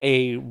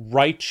a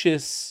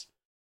righteous,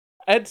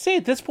 I'd say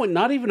at this point,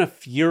 not even a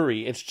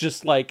fury. It's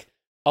just like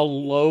a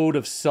load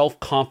of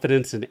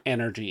self-confidence and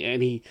energy.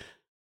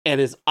 And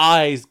his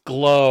eyes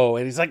glow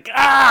and he's like,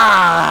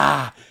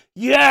 "Ah,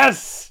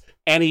 yes!"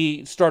 And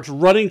he starts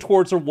running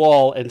towards a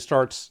wall and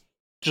starts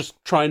just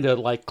trying to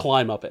like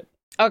climb up it.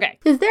 Okay.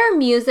 Is there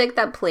music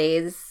that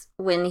plays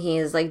when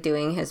he's like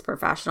doing his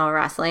professional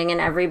wrestling and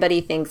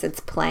everybody thinks it's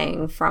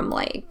playing from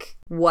like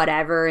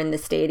whatever in the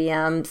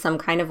stadium, some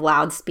kind of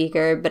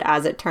loudspeaker, but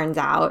as it turns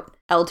out,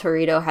 El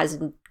Torito has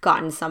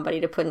gotten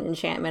somebody to put an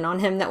enchantment on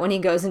him that when he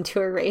goes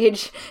into a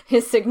rage,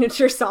 his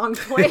signature song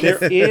plays?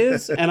 There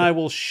is, and I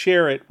will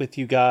share it with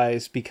you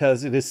guys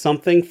because it is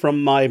something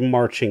from my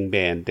marching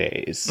band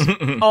days.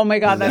 Oh my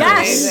god, that's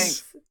Yes!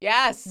 amazing.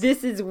 Yes.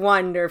 This is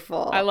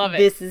wonderful. I love it.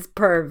 This is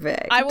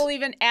perfect. I will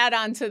even add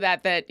on to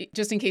that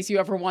just in case you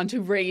ever want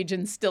to rage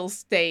and still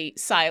stay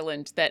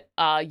silent, that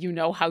you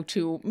know how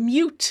to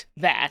mute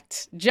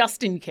that,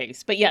 just in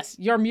case. But yes,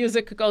 your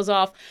music goes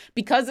off.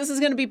 Because this is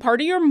going to be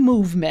part of your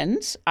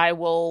movement, I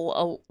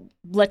will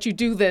let you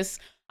do this.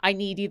 I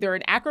need either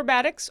an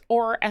acrobatics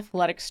or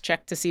athletics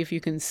check to see if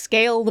you can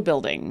scale the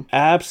building.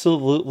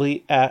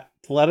 Absolutely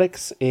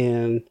athletics,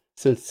 and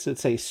since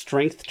it's a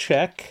strength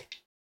check,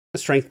 a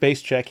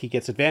strength-based check, he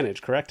gets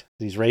advantage, correct?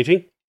 He's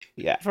raging?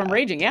 Yeah. From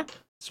raging, yeah.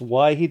 That's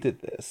why he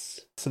did this.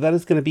 So that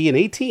is going to be an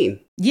 18.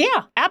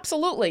 Yeah,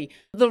 absolutely.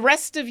 The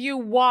rest of you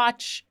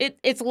watch.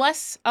 It's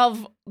less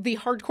of the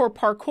hardcore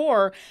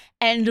parkour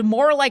and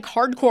more like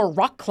hardcore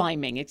rock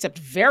climbing, except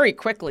very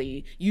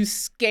quickly you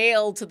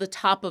scale to the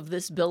top of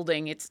this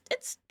building. It's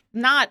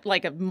not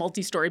like a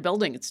multi-story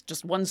building. It's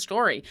just one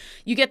story.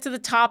 You get to the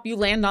top, you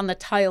land on the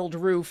tiled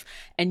roof,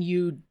 and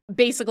you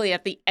basically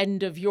at the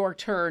end of your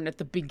turn, at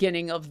the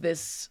beginning of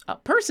this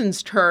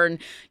person's turn,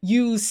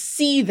 you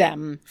see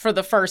them for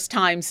the first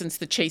time since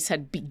the chase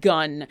had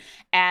begun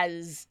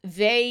as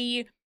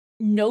they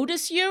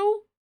notice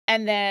you,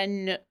 and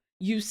then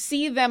you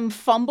see them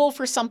fumble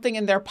for something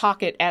in their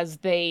pocket as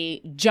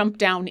they jump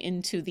down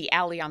into the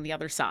alley on the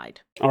other side.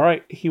 All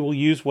right, he will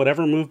use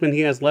whatever movement he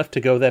has left to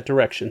go that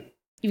direction.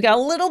 You've got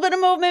a little bit of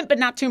movement, but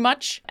not too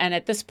much. And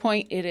at this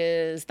point, it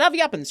is the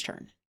Vyapin's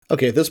turn.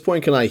 Okay, at this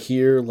point, can I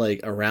hear,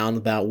 like, around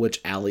about which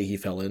alley he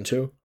fell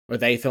into? Or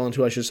they fell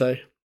into, I should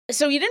say?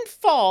 So he didn't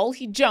fall,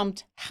 he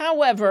jumped.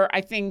 However,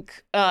 I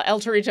think, El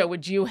Torito,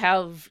 would you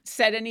have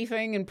said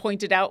anything and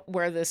pointed out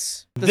where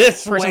this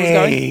person was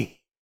going?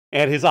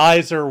 And his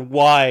eyes are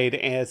wide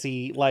as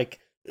he, like,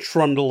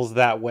 trundles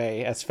that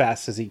way as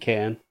fast as he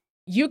can.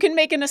 You can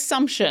make an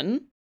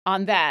assumption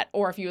on that,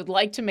 or if you would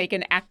like to make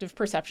an active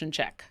perception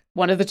check.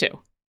 One of the two.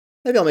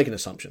 Maybe I'll make an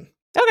assumption.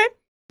 Okay.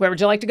 Where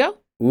would you like to go?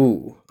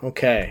 Ooh,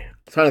 okay.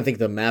 I'm trying to think of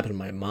the map in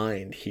my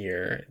mind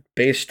here.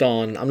 Based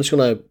on, I'm just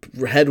going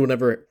to head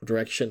whatever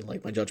direction,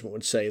 like my judgment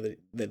would say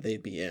that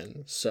they'd be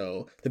in.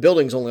 So the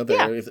building's only up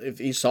there. Yeah. If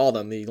he saw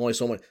them, there's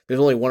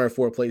only 1 or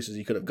 4 places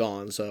he could have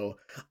gone. So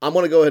I'm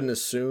going to go ahead and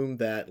assume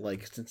that,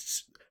 like,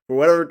 since for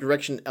whatever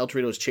direction El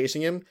Torito was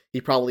chasing him,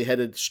 he probably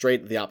headed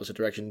straight the opposite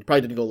direction. He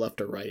probably didn't go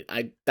left or right.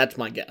 That's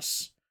my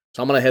guess.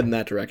 So I'm going to head in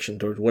that direction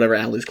towards whatever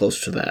alley's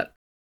closer to that.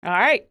 All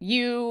right.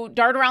 You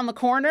dart around the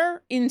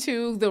corner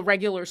into the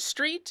regular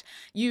street.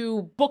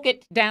 You book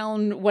it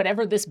down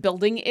whatever this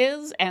building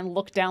is and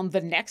look down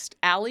the next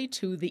alley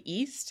to the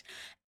east.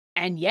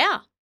 And yeah,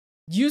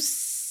 you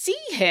see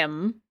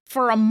him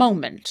for a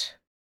moment,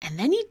 and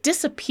then he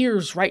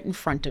disappears right in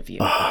front of you.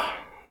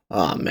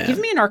 Oh, man. Give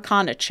me an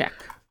Arcana check.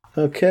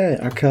 Okay,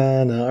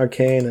 Arcana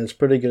is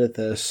pretty good at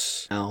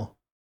this. Now,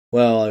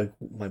 well,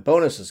 my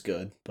bonus is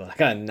good, but I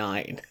got a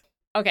 9.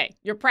 Okay,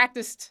 you're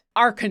practiced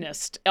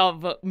arcanist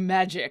of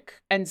magic.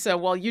 And so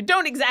while you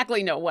don't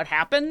exactly know what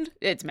happened,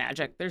 it's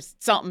magic. There's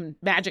something,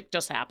 magic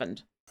just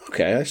happened.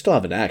 Okay, I still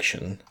have an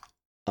action.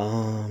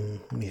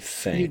 Let me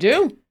think. You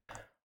do?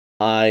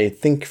 I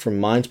think for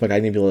Mind Spike, I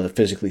need to be able to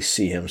physically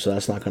see him, so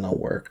that's not going to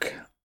work.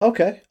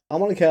 Okay, I'm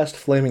going to cast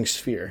Flaming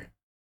Sphere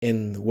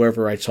in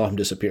wherever I saw him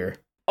disappear.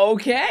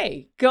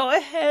 Okay, go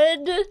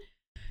ahead.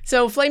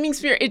 So Flaming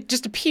Sphere, it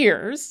just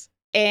appears.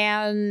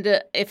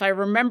 And if I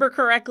remember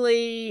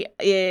correctly,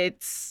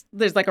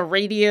 there's like a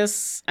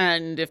radius,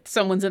 and if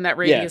someone's in that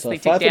radius, so they a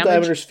take 5-foot damage.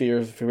 diameter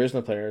sphere for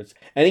original players.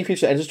 Any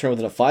creature that enters turn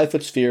within a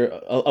 5-foot sphere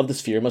of the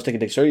sphere must take a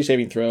dexterity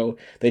saving throw.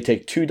 They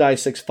take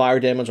 2d6 fire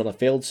damage on a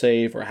failed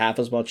save, or half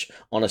as much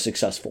on a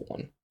successful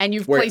one. And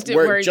you've placed it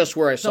where just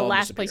where I saw the him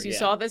last disappear, place you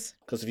saw this?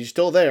 Because if he's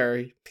still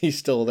there, he's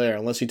still there,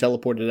 unless he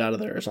teleported out of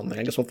there or something.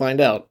 I guess we'll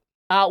find out.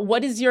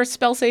 What is your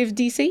spell save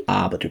DC?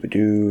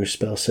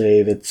 Spell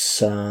save.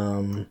 It's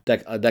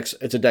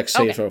it's a dex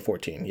save for a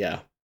 14. Yeah.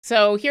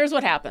 So here's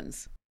what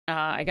happens.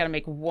 I got to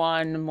make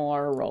one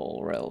more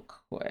roll real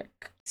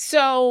quick.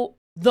 So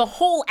the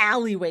whole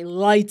alleyway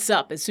lights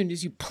up as soon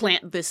as you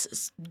plant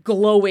this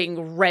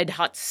glowing red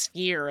hot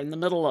sphere in the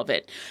middle of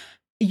it.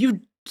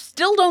 You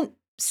still don't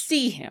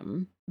see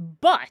him,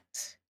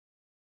 but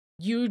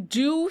you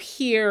do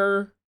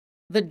hear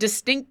the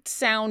distinct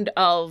sound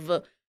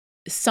of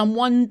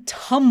someone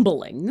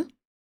tumbling,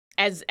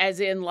 as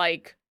in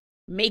like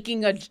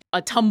making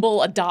a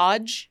tumble, a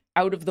dodge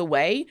out of the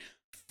way,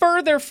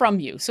 further from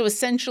you. So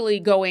essentially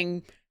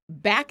going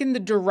back in the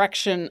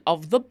direction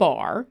of the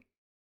bar,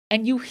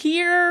 and you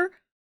hear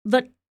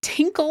the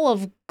tinkle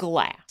of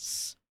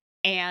glass.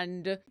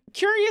 And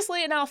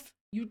curiously enough,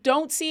 you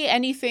don't see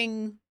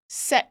anything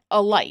set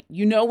alight.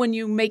 You know, when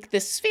you make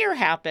this sphere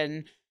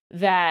happen,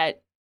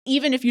 that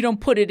even if you don't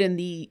put it in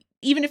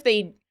even if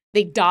they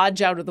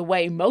dodge out of the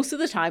way, most of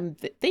the time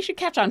they should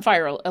catch on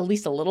fire at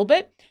least a little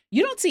bit.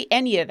 You don't see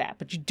any of that,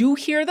 but you do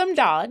hear them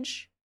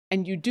dodge,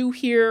 and you do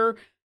hear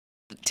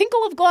the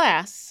tinkle of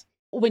glass.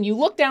 When you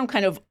look down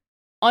kind of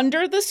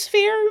under the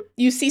sphere,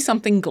 you see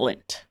something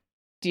glint.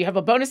 Do you have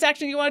a bonus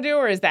action you want to do,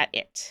 or is that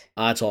it?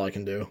 That's all I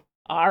can do.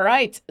 All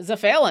right,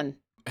 Zaphalin.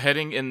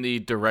 Heading in the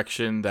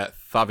direction that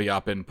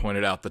Thaviapin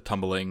pointed out, the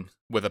tumbling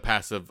with a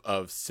passive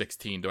of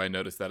 16. Do I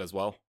notice that as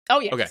well? Oh,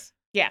 yes. Okay.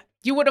 Yeah.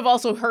 You would have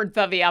also heard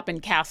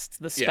Thaviapin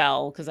cast the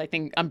spell, because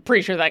I'm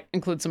pretty sure that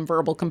includes some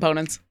verbal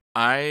components.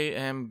 I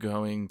am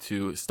going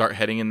to start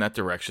heading in that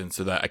direction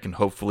so that I can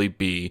hopefully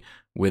be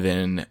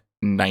within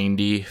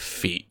 90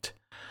 feet.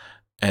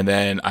 And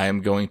then I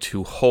am going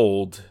to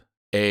hold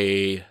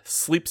a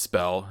sleep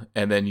spell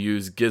and then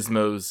use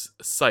Gizmo's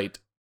sight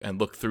and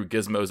look through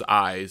Gizmo's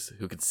eyes,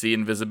 who can see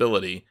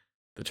invisibility,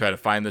 to try to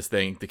find this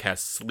thing to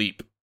cast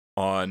sleep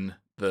on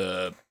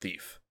the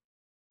thief.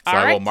 So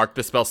I will mark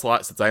the spell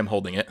slot since I am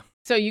holding it.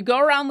 So you go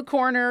around the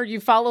corner,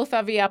 you follow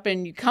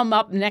Thaviapin, you come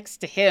up next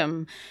to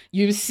him,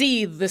 you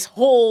see this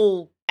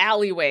whole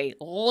alleyway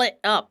lit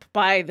up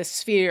by the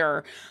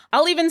sphere.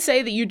 I'll even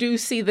say that you do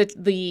see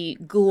the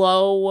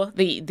glow,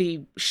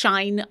 the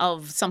shine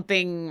of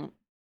something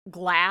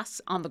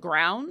glass on the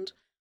ground.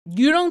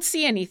 You don't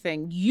see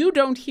anything. You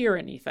don't hear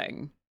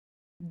anything.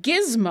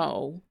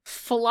 Gizmo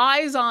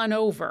flies on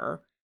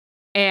over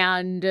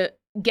and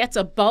gets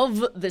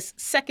above this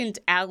second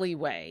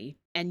alleyway.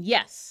 And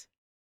yes,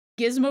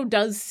 Gizmo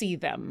does see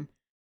them.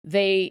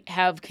 They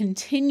have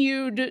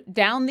continued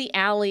down the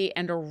alley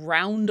and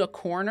around a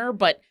corner,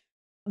 but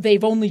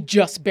they've only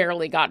just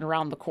barely gotten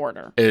around the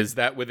corner. Is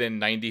that within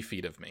 90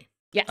 feet of me?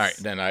 Yes. All right,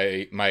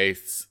 then my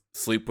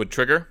sleep would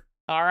trigger.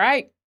 All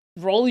right.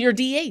 Roll your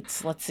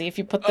d8s. Let's see if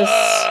you put this...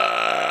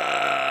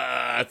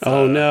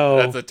 No.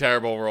 That's a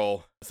terrible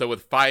roll. So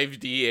with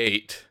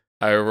 5d8,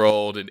 I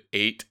rolled an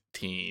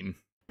 18.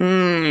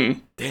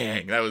 Dang,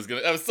 that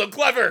was so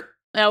clever.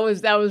 That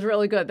was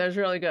really good. That was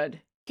really good.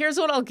 Here's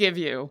what I'll give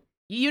you.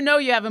 You know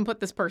you haven't put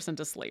this person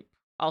to sleep.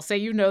 I'll say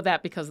you know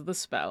that because of the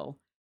spell.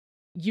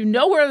 You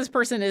know where this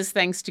person is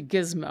thanks to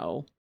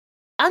Gizmo.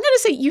 I'm going to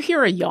say you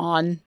hear a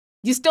yawn.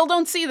 You still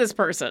don't see this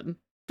person,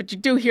 but you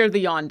do hear the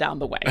yawn down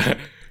the way.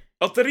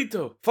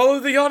 Alterito, follow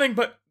the yawning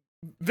but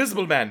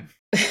visible man.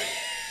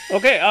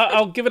 Okay,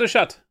 I'll give it a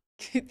shot.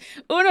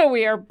 Una,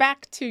 we are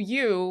back to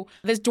you.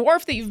 This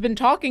dwarf that you've been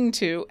talking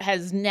to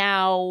has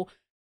now...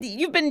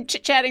 You've been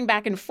chit-chatting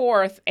back and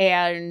forth,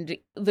 and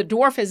the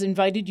dwarf has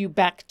invited you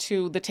back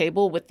to the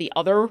table with the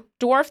other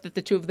dwarf that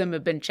the two of them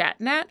have been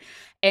chatting at.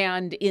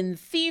 And in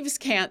Thieves'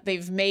 Cant,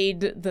 they've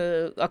made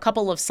a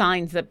couple of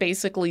signs that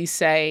basically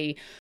say,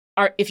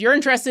 if you're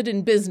interested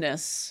in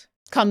business,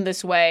 come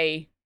this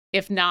way.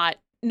 If not,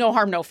 no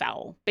harm, no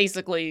foul.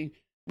 Basically,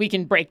 we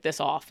can break this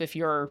off if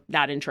you're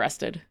not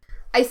interested.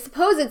 I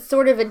suppose it's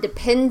sort of a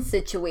depends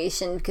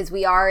situation because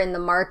we are in the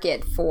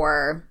market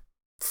for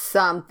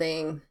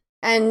something.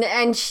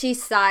 And she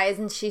sighs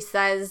and she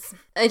says,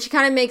 and she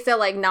kind of makes a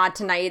like not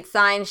tonight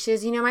sign. She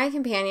says, my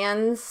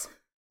companions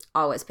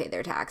always pay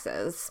their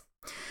taxes.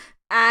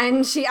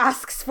 And she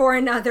asks for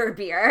another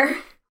beer.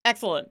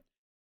 Excellent.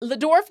 The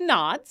dwarf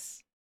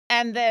nods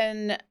and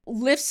then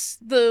lifts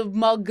the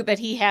mug that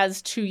he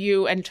has to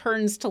you and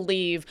turns to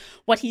leave.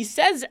 What he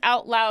says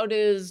out loud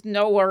is,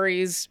 no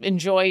worries,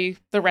 enjoy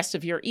the rest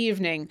of your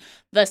evening.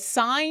 The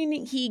sign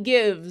he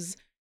gives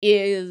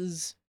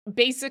is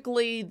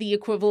basically the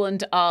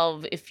equivalent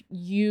of, if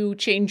you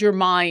change your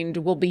mind,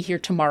 we'll be here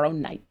tomorrow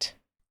night.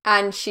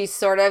 And she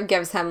sort of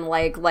gives him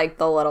like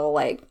the little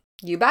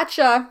you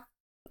betcha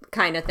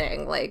kind of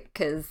thing,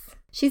 because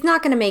she's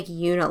not going to make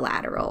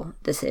unilateral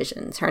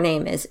decisions. Her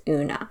name is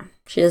Una.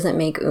 She doesn't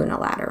make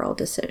unilateral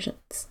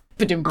decisions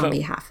on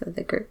behalf of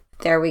the group.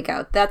 There we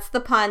go. That's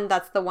the pun.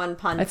 That's the one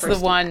pun. That's the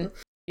one.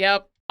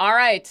 Yep. All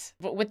right.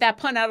 But with that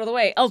pun out of the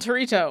way, El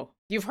Torito,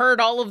 you've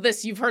heard all of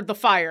this. You've heard the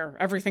fire.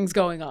 Everything's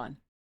going on.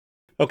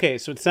 Okay,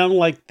 so it sounded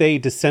like they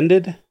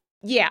descended?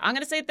 Yeah, I'm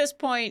going to say at this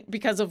point,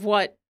 because of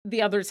what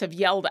the others have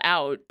yelled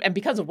out, and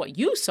because of what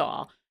you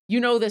saw,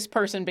 this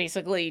person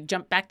basically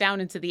jumped back down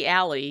into the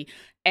alley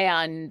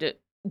and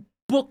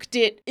booked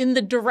it in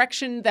the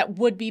direction that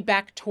would be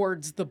back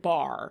towards the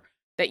bar,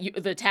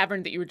 the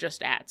tavern that you were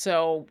just at.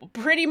 So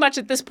pretty much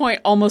at this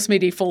point, almost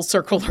made a full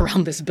circle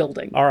around this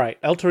building. All right,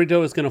 El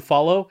Torito is going to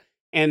follow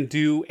and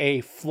do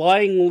a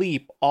flying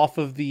leap off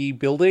of the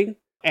building,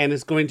 and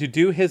is going to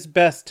do his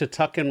best to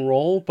tuck and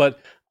roll, but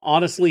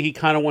honestly, he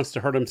kind of wants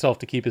to hurt himself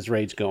to keep his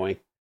rage going.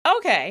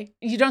 Okay.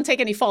 You don't take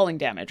any falling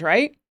damage,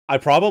 right? I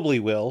probably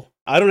will.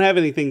 I don't have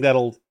anything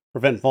that'll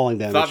prevent falling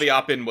damage.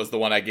 Thaviapin was the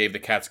one I gave the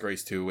Cat's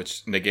Grace to,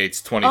 which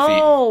negates 20 feet.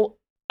 Oh,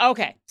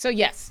 okay. So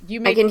yes,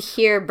 I can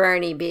hear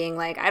Bernie being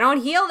like, I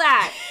don't heal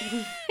that!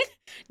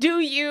 Do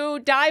you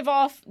dive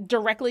off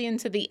directly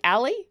into the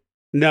alley?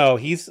 No,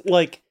 he's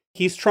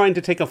trying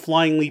to take a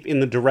flying leap in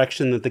the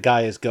direction that the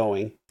guy is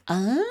going.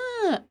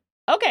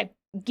 Okay.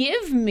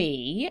 Give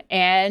me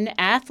an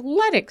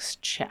athletics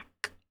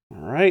check.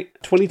 All right,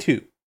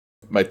 22.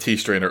 My tea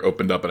strainer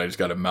opened up and I just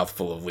got a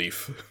mouthful of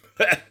leaf.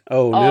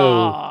 Oh,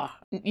 no.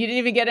 You didn't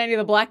even get any of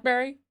the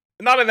blackberry?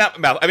 Not in that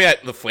mouth. I mean,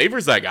 the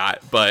flavors I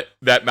got, but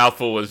that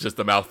mouthful was just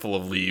a mouthful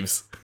of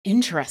leaves.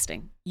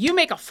 Interesting. You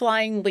make a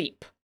flying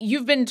leap.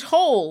 You've been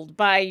told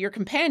by your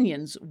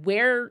companions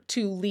where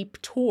to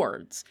leap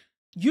towards.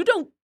 You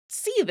don't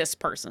see this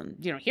person.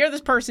 You don't hear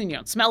this person, you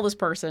don't smell this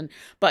person,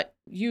 but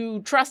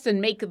you trust and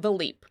make the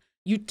leap.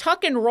 You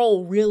tuck and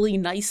roll really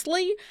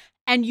nicely,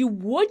 and you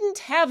wouldn't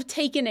have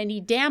taken any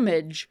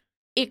damage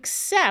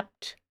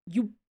except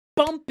you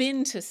bump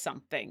into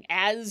something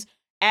as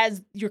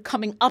you're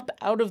coming up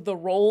out of the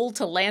roll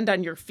to land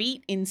on your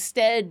feet.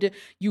 Instead,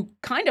 you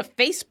kind of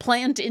face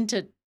plant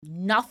into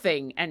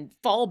nothing and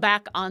fall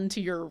back onto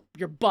your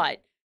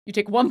butt. You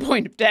take 1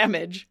 point of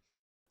damage.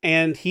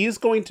 And he's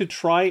going to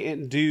try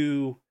and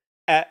do,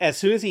 as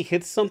soon as he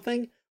hits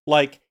something,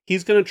 like,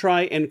 he's going to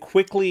try and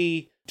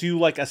quickly do,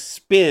 like, a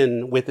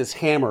spin with his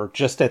hammer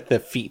just at the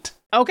feet.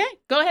 Okay,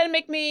 go ahead and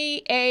make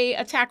me a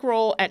attack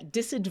roll at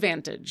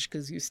disadvantage,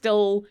 because you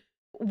still,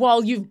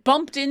 while you've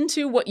bumped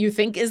into what you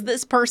think is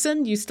this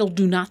person, you still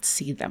do not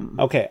see them.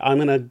 Okay, I'm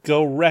going to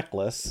go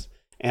reckless,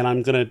 and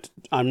I'm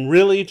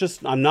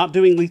not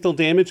doing lethal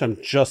damage,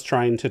 I'm just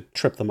trying to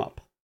trip them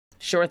up.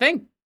 Sure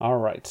thing. All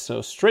right,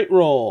 so straight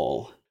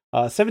roll.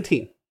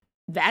 17.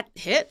 That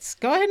hits.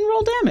 Go ahead and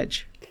roll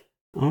damage.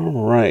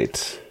 All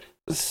right.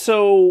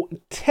 So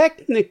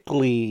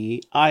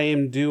technically, I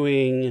am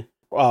doing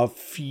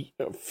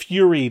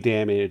fury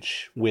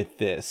damage with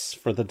this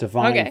for the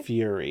divine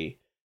fury.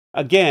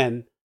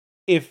 Again,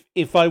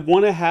 if I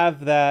want to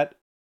have that,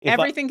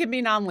 everything can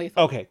be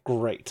non-lethal. Okay,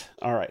 great.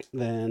 All right,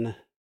 then.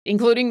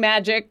 Including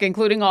magic,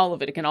 including all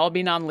of it. It can all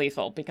be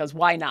non-lethal, because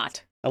why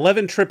not?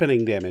 11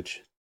 trippeting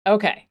damage.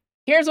 Okay,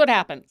 here's what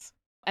happens.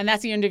 And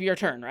that's the end of your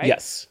turn, right?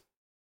 Yes.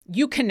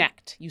 You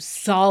connect. You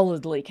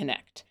solidly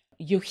connect.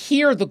 You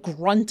hear the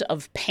grunt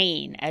of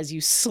pain as you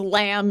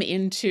slam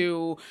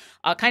into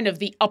kind of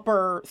the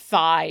upper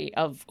thigh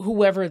of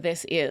whoever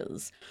this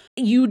is.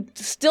 You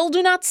still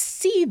do not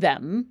see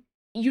them.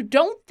 You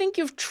don't think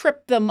you've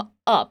tripped them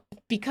up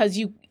because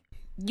you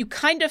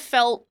kind of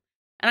felt,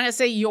 and I'm going to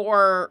say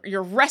your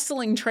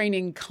wrestling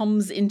training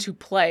comes into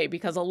play,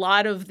 because a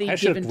lot of the I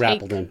should have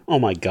grappled him. Oh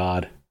my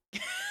God.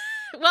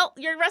 Well,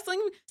 your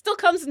wrestling still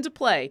comes into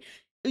play.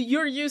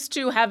 You're used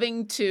to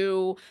having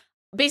to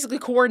basically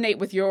coordinate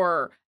with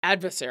your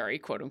adversary,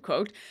 quote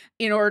unquote,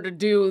 in order to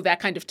do that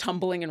kind of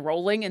tumbling and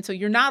rolling. And so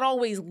you're not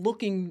always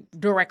looking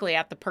directly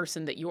at the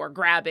person that you are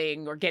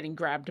grabbing or getting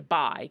grabbed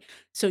by.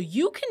 So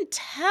you can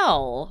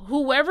tell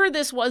whoever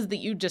this was that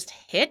you just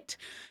hit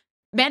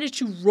managed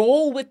to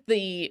roll with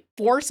the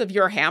force of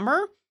your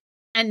hammer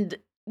and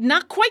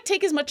not quite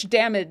take as much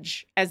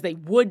damage as they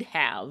would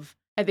have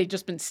had they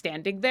just been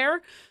standing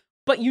there.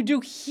 But you do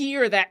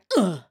hear that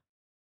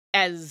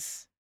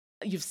as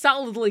you've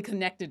solidly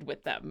connected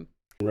with them.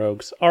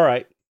 Rogues. All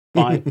right,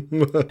 fine.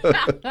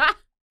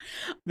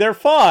 They're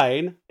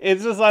fine.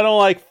 It's just I don't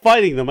like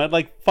fighting them. I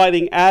like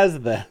fighting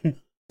as them.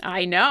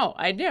 I know.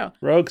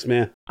 Rogues,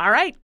 man. All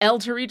right, El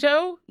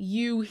Torito,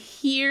 you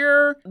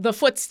hear the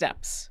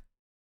footsteps.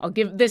 I'll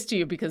give this to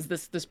you because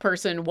this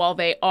person, while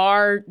they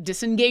are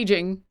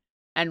disengaging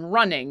and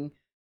running,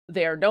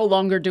 they are no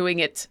longer doing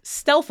it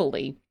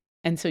stealthily.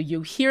 And so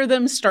you hear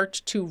them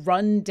start to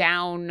run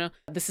down.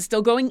 This is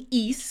still going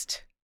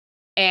east.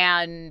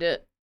 And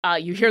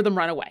you hear them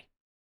run away.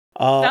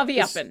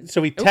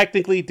 So he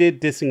technically did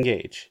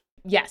disengage.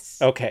 Yes.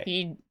 Okay.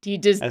 He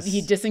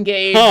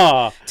disengaged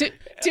to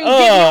give you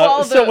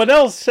all the... Someone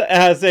else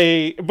has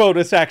a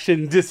bonus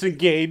action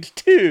disengage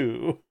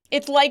too.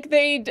 It's like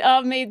they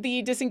made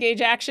the disengage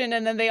action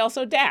and then they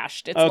also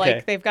dashed. It's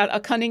like they've got a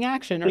cunning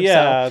action or so.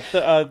 Yeah,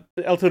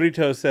 El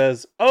Torito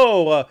says,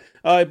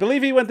 I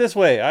believe he went this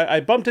way. I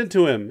bumped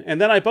into him,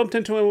 and then I bumped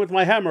into him with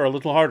my hammer a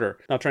little harder.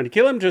 Not trying to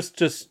kill him,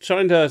 just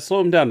trying to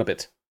slow him down a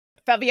bit.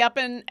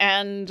 Thaviapan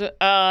and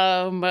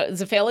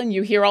Zephalin,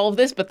 you hear all of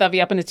this, but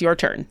Thaviapan, it's your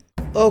turn.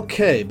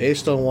 Okay,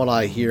 based on what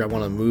I hear, I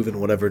want to move in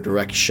whatever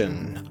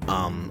direction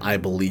I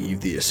believe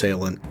the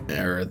assailant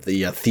or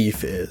the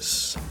thief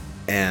is.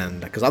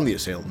 And because I'm the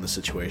assailant in this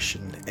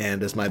situation,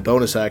 and as my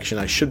bonus action,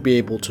 I should be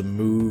able to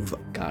move,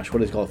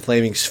 what is it called,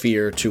 Flaming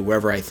Sphere to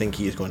wherever I think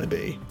he is going to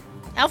be.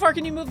 How far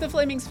can you move the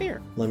Flaming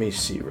Sphere? Let me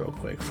see real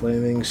quick.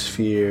 Flaming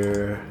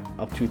Sphere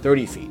up to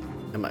 30 feet.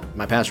 Am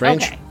my pass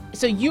range? Okay,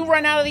 so you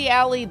run out of the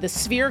alley, the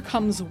sphere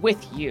comes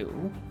with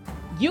you.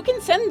 You can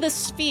send the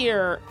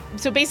sphere,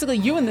 so basically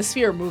you and the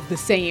sphere move the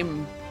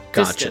same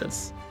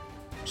distance.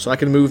 So I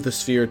can move the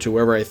sphere to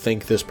wherever I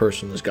think this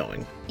person is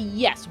going.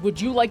 Yes. Would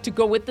you like to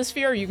go with the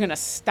sphere, or are you going to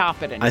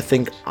stop at any I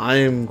think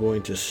I'm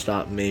going to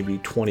stop maybe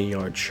 20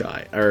 yards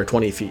shy, or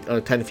 10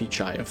 feet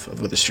shy of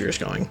where the sphere is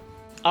going.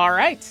 All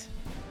right.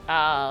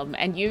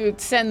 And you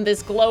send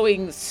this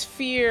glowing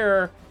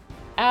sphere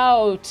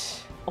out.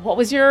 What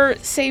was your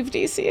save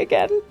DC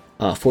again?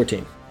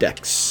 14.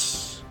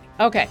 Dex.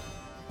 Okay.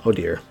 Oh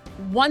dear.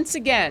 Once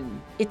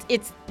again,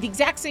 it's the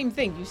exact same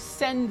thing. You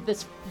send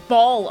this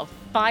ball of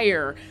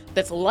fire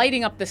that's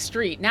lighting up the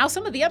street. Now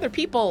some of the other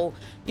people,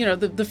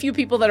 the few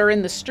people that are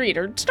in the street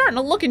are starting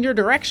to look in your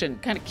direction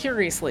kind of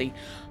curiously.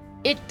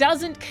 It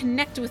doesn't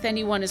connect with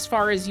anyone as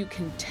far as you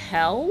can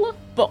tell,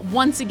 but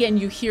once again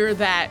you hear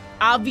that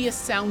obvious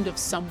sound of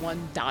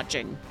someone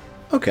dodging.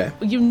 Okay.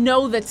 You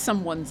know that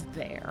someone's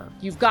there.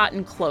 You've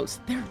gotten close.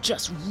 They're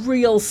just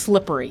real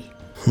slippery.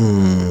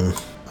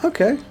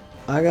 Okay.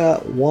 I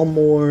got one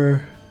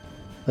more.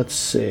 Let's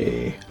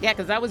see. Yeah,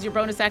 because that was your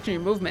bonus action,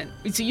 your movement.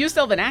 So you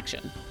still have an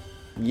action.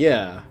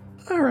 Yeah.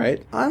 All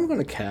right. I'm going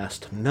to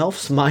cast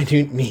Melf's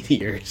Minute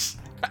Meteors.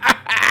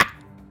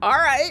 All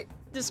right.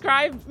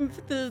 Describe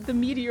the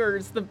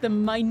meteors, the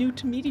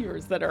minute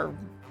meteors that are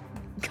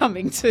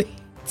coming to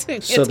So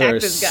attack there are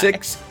this guy.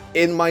 6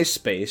 in my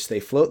space. They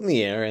float in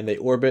the air and they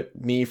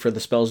orbit me for the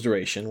spell's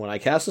duration. When I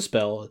cast a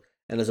spell,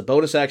 and as a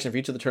bonus action for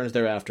each of the turns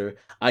thereafter,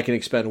 I can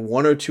expend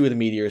 1 or 2 of the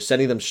meteors,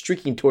 sending them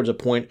streaking towards a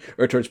point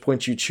or towards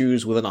points you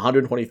choose within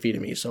 120 feet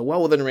of me. So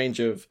well within range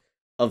of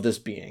this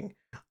being.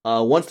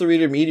 Once the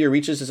meteor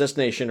reaches its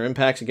destination or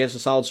impacts against a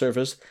solid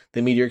surface,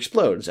 the meteor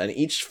explodes, and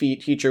each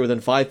feature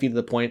within 5 feet of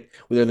the point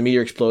where the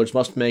meteor explodes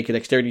must make a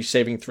dexterity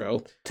saving throw.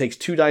 It takes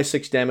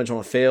 2d6 damage on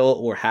a fail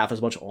or half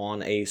as much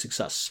on a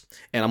success.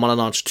 And I'm on a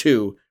notch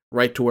 2,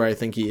 right to where I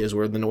think he is,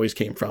 where the noise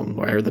came from,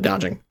 where I heard the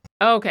dodging.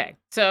 Okay,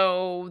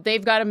 so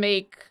they've got to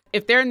make,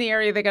 if they're in the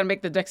area, they got to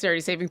make the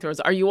dexterity saving throws.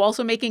 Are you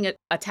also making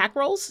attack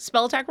rolls,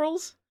 spell attack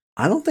rolls?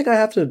 I don't think I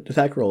have to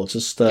attack roll. It's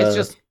just...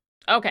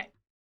 Okay.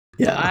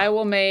 Yeah. I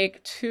will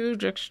make 2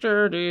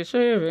 dexterity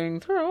saving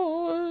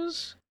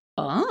throws.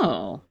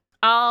 Oh.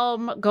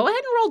 Go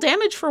ahead and roll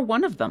damage for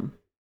one of them.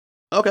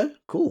 Okay,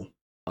 cool.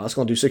 That's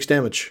going to do 6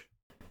 damage.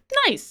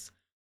 Nice.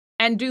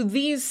 And do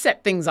these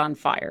set things on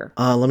fire?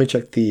 Let me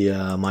check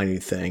the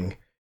minute thing.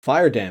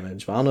 Fire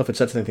damage, but I don't know if it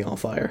sets anything on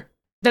fire.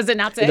 Does it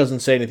not say? It doesn't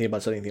say anything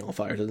about setting anything on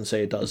fire. It doesn't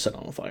say it does set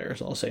on fire,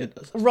 so I'll say it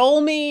does.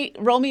 Roll me a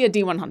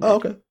D100. Oh,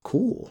 okay.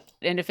 Cool.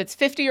 And if it's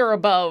 50 or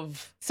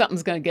above,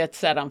 something's going to get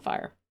set on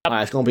fire.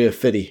 Alright, it's going to be a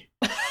 50.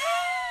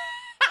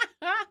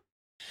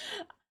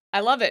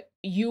 I love it.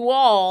 You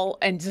all,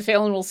 and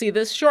Phelan will see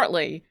this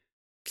shortly,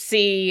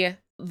 see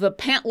the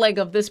pant leg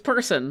of this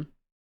person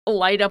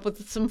light up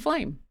with some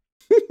flame.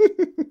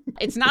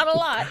 It's not a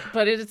lot,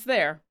 but it's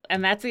there.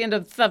 And that's the end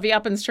of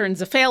Thaviapan's turn.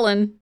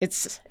 Phelan,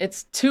 it's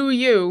to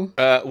you.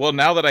 Well,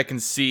 now that I can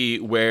see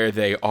where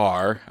they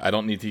are, I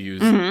don't need to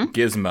use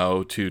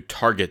Gizmo to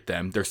target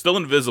them. They're still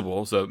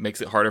invisible, so it makes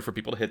it harder for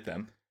people to hit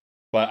them.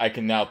 But I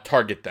can now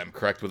target them,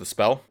 correct, with a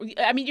spell?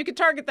 I mean, you could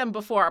target them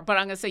before, but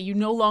I'm going to say you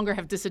no longer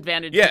have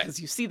disadvantage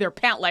because you see their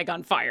pant leg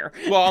on fire.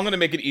 Well, I'm going to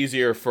make it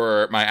easier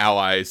for my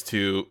allies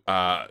to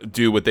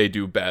do what they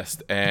do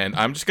best. And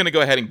I'm just going to go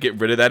ahead and get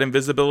rid of that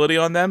invisibility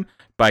on them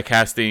by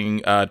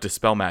casting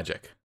Dispel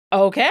Magic.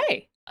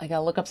 Okay. I got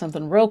to look up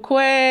something real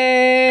quick.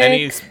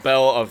 Any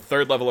spell of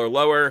 3rd level or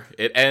lower,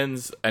 it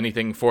ends.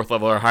 Anything 4th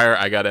level or higher,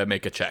 I got to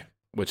make a check,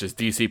 which is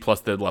DC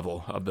plus the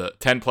level of the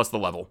 10 plus the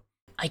level.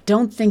 I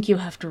don't think you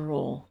have to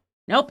roll.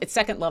 Nope, it's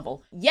 2nd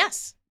level.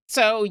 Yes.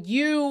 So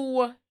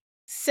you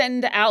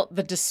send out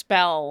the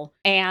dispel,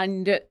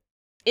 and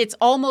it's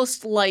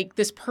almost like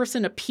this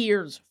person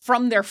appears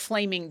from their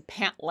flaming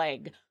pant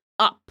leg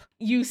up.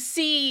 You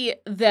see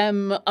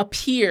them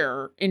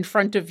appear in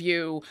front of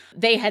you.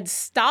 They had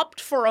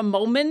stopped for a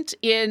moment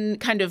in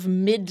kind of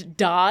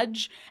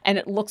mid-dodge, and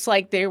it looks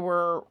like they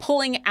were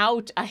pulling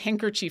out a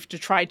handkerchief to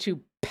try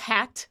to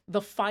pat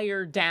the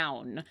fire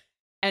down.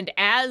 And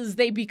as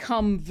they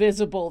become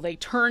visible, they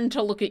turn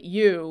to look at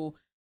you,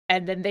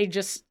 and then they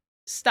just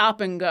stop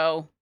and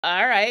go,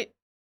 all right,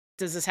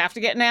 does this have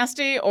to get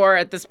nasty? Or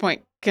at this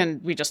point,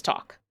 can we just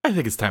talk? I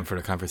think it's time for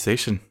the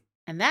conversation.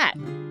 And that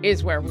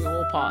is where we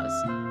will pause.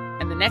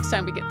 And the next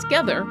time we get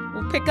together,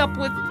 we'll pick up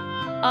with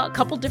a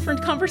couple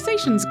different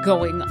conversations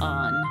going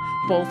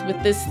on, both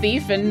with this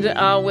thief and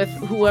with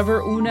whoever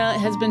Una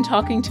has been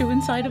talking to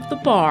inside of the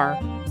bar.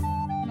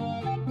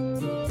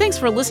 Thanks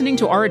for listening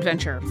to our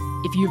adventure.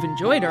 If you've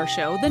enjoyed our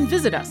show, then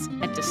visit us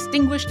at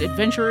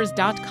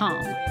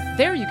distinguishedadventurers.com.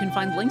 There you can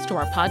find links to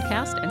our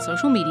podcast and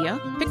social media,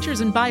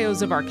 pictures and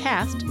bios of our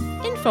cast,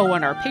 info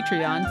on our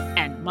Patreon,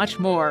 and much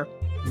more.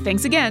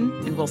 Thanks again,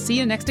 and we'll see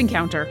you next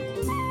encounter.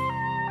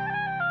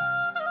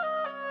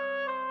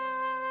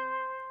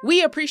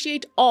 We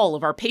appreciate all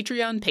of our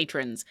Patreon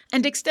patrons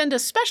and extend a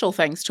special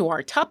thanks to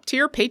our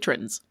top-tier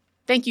patrons.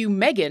 Thank you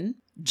Megan,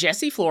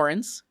 Jesse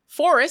Florence,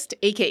 Forrest,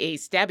 aka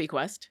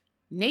StabbyQuest,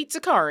 Nate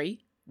Zakari,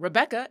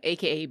 Rebecca,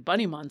 aka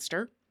Bunny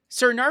Monster,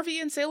 Sir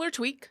Narvi and Sailor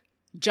Tweak,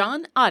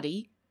 John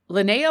Adi,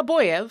 Linnea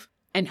Boyev,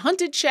 and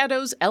Hunted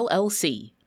Shadows LLC.